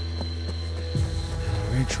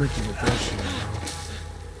 They tricky with that shit, bro.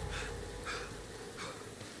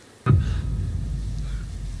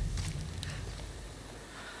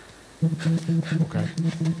 Okay.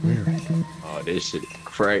 Weird. Oh, this shit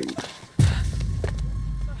crazy.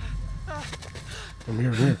 I'm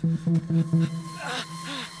here.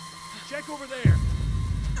 Check over there.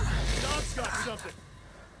 Dog's got something.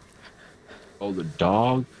 Oh, the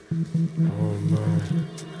dog? Oh, no.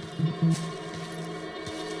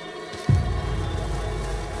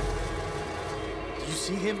 Do you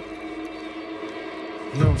see him?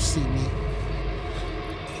 You don't see me.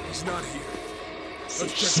 He's not here.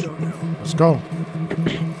 Let's check it out now. Let's go.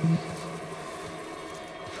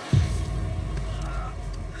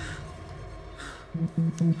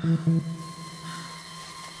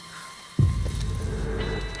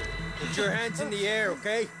 Put your hands in the air,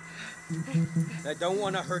 okay? I don't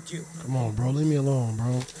want to hurt you. Come on, bro. Leave me alone,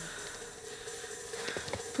 bro.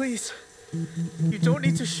 Please. You don't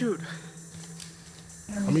need to shoot.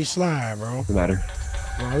 Let me slide, bro. What's the matter?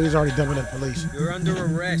 Well, he's already dumping the police. You're under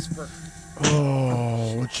arrest for...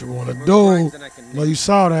 Oh, what you want to do? Well, you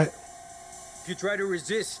saw that. If you try to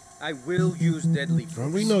resist, I will use deadly force. Bro,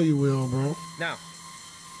 we know you will, bro. Now,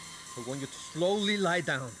 I want you to slowly lie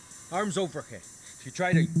down, arms overhead. If you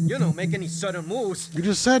try to, you know, make any sudden moves. You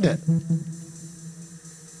just said that.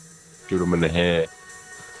 Shoot him in the head.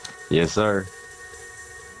 Yes, sir.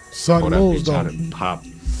 Sudden moves, though. Pop.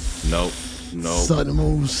 Nope. Nope. Sudden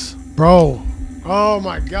moves, bro. Oh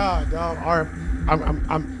my God, dog. All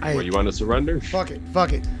right, hey. Well, you want to surrender? Fuck it.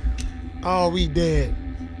 Fuck it. Oh, we dead.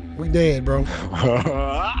 We dead, bro.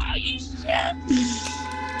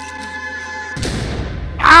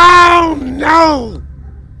 Oh no!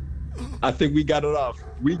 I think we got it off.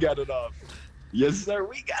 We got it off. Yes, sir.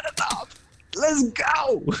 We got it off. Let's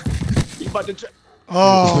go. You about to try?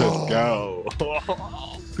 Oh. Let's go.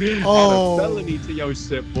 Oh. Add a felony to your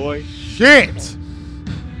shit, boy. Shit.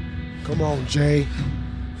 Come on, Jay.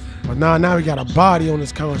 But now we got a body on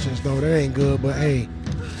his conscience, though. That ain't good. But hey,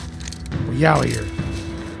 we out here.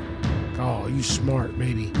 Oh, you smart,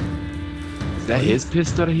 baby. Is that his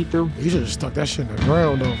pistol that he threw? He should have stuck that shit in the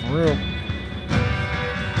ground, though, for real.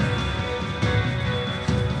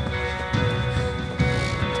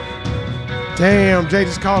 Damn, Jay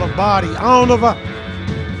just caught a body. I don't know if I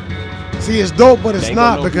see. It's dope, but it's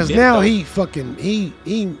not because now he fucking he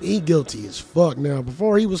guilty as fuck now.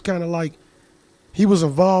 Before he was kind of like he was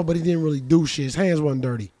involved, but he didn't really do shit. His hands wasn't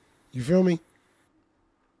dirty. You feel me?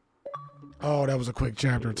 Oh, that was a quick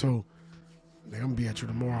chapter too. I'm gonna be at you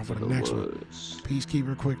tomorrow for the next one.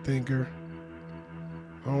 Peacekeeper, quick thinker.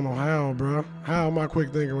 I don't know how, bro. How am I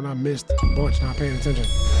quick thinker when I missed a bunch not paying attention?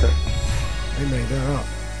 They made that up.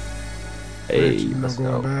 Hey, you know, let's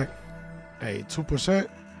going go. back. Hey, 2%.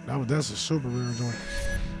 That's a super rare joint.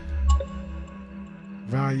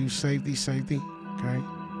 Value, safety. Okay.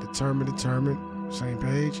 Determine. Same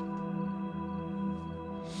page.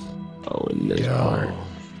 Oh, in this part.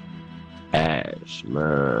 Ash,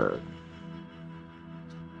 man.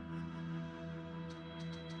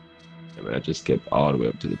 I mean, I just skipped all the way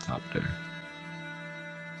up to the top there.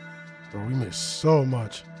 Bro, we missed so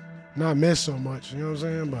much. Not missed so much, you know what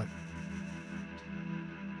I'm saying? But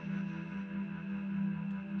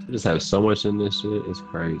I just have so much in this shit. It's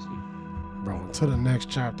crazy. bro, to the next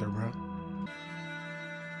chapter, bro.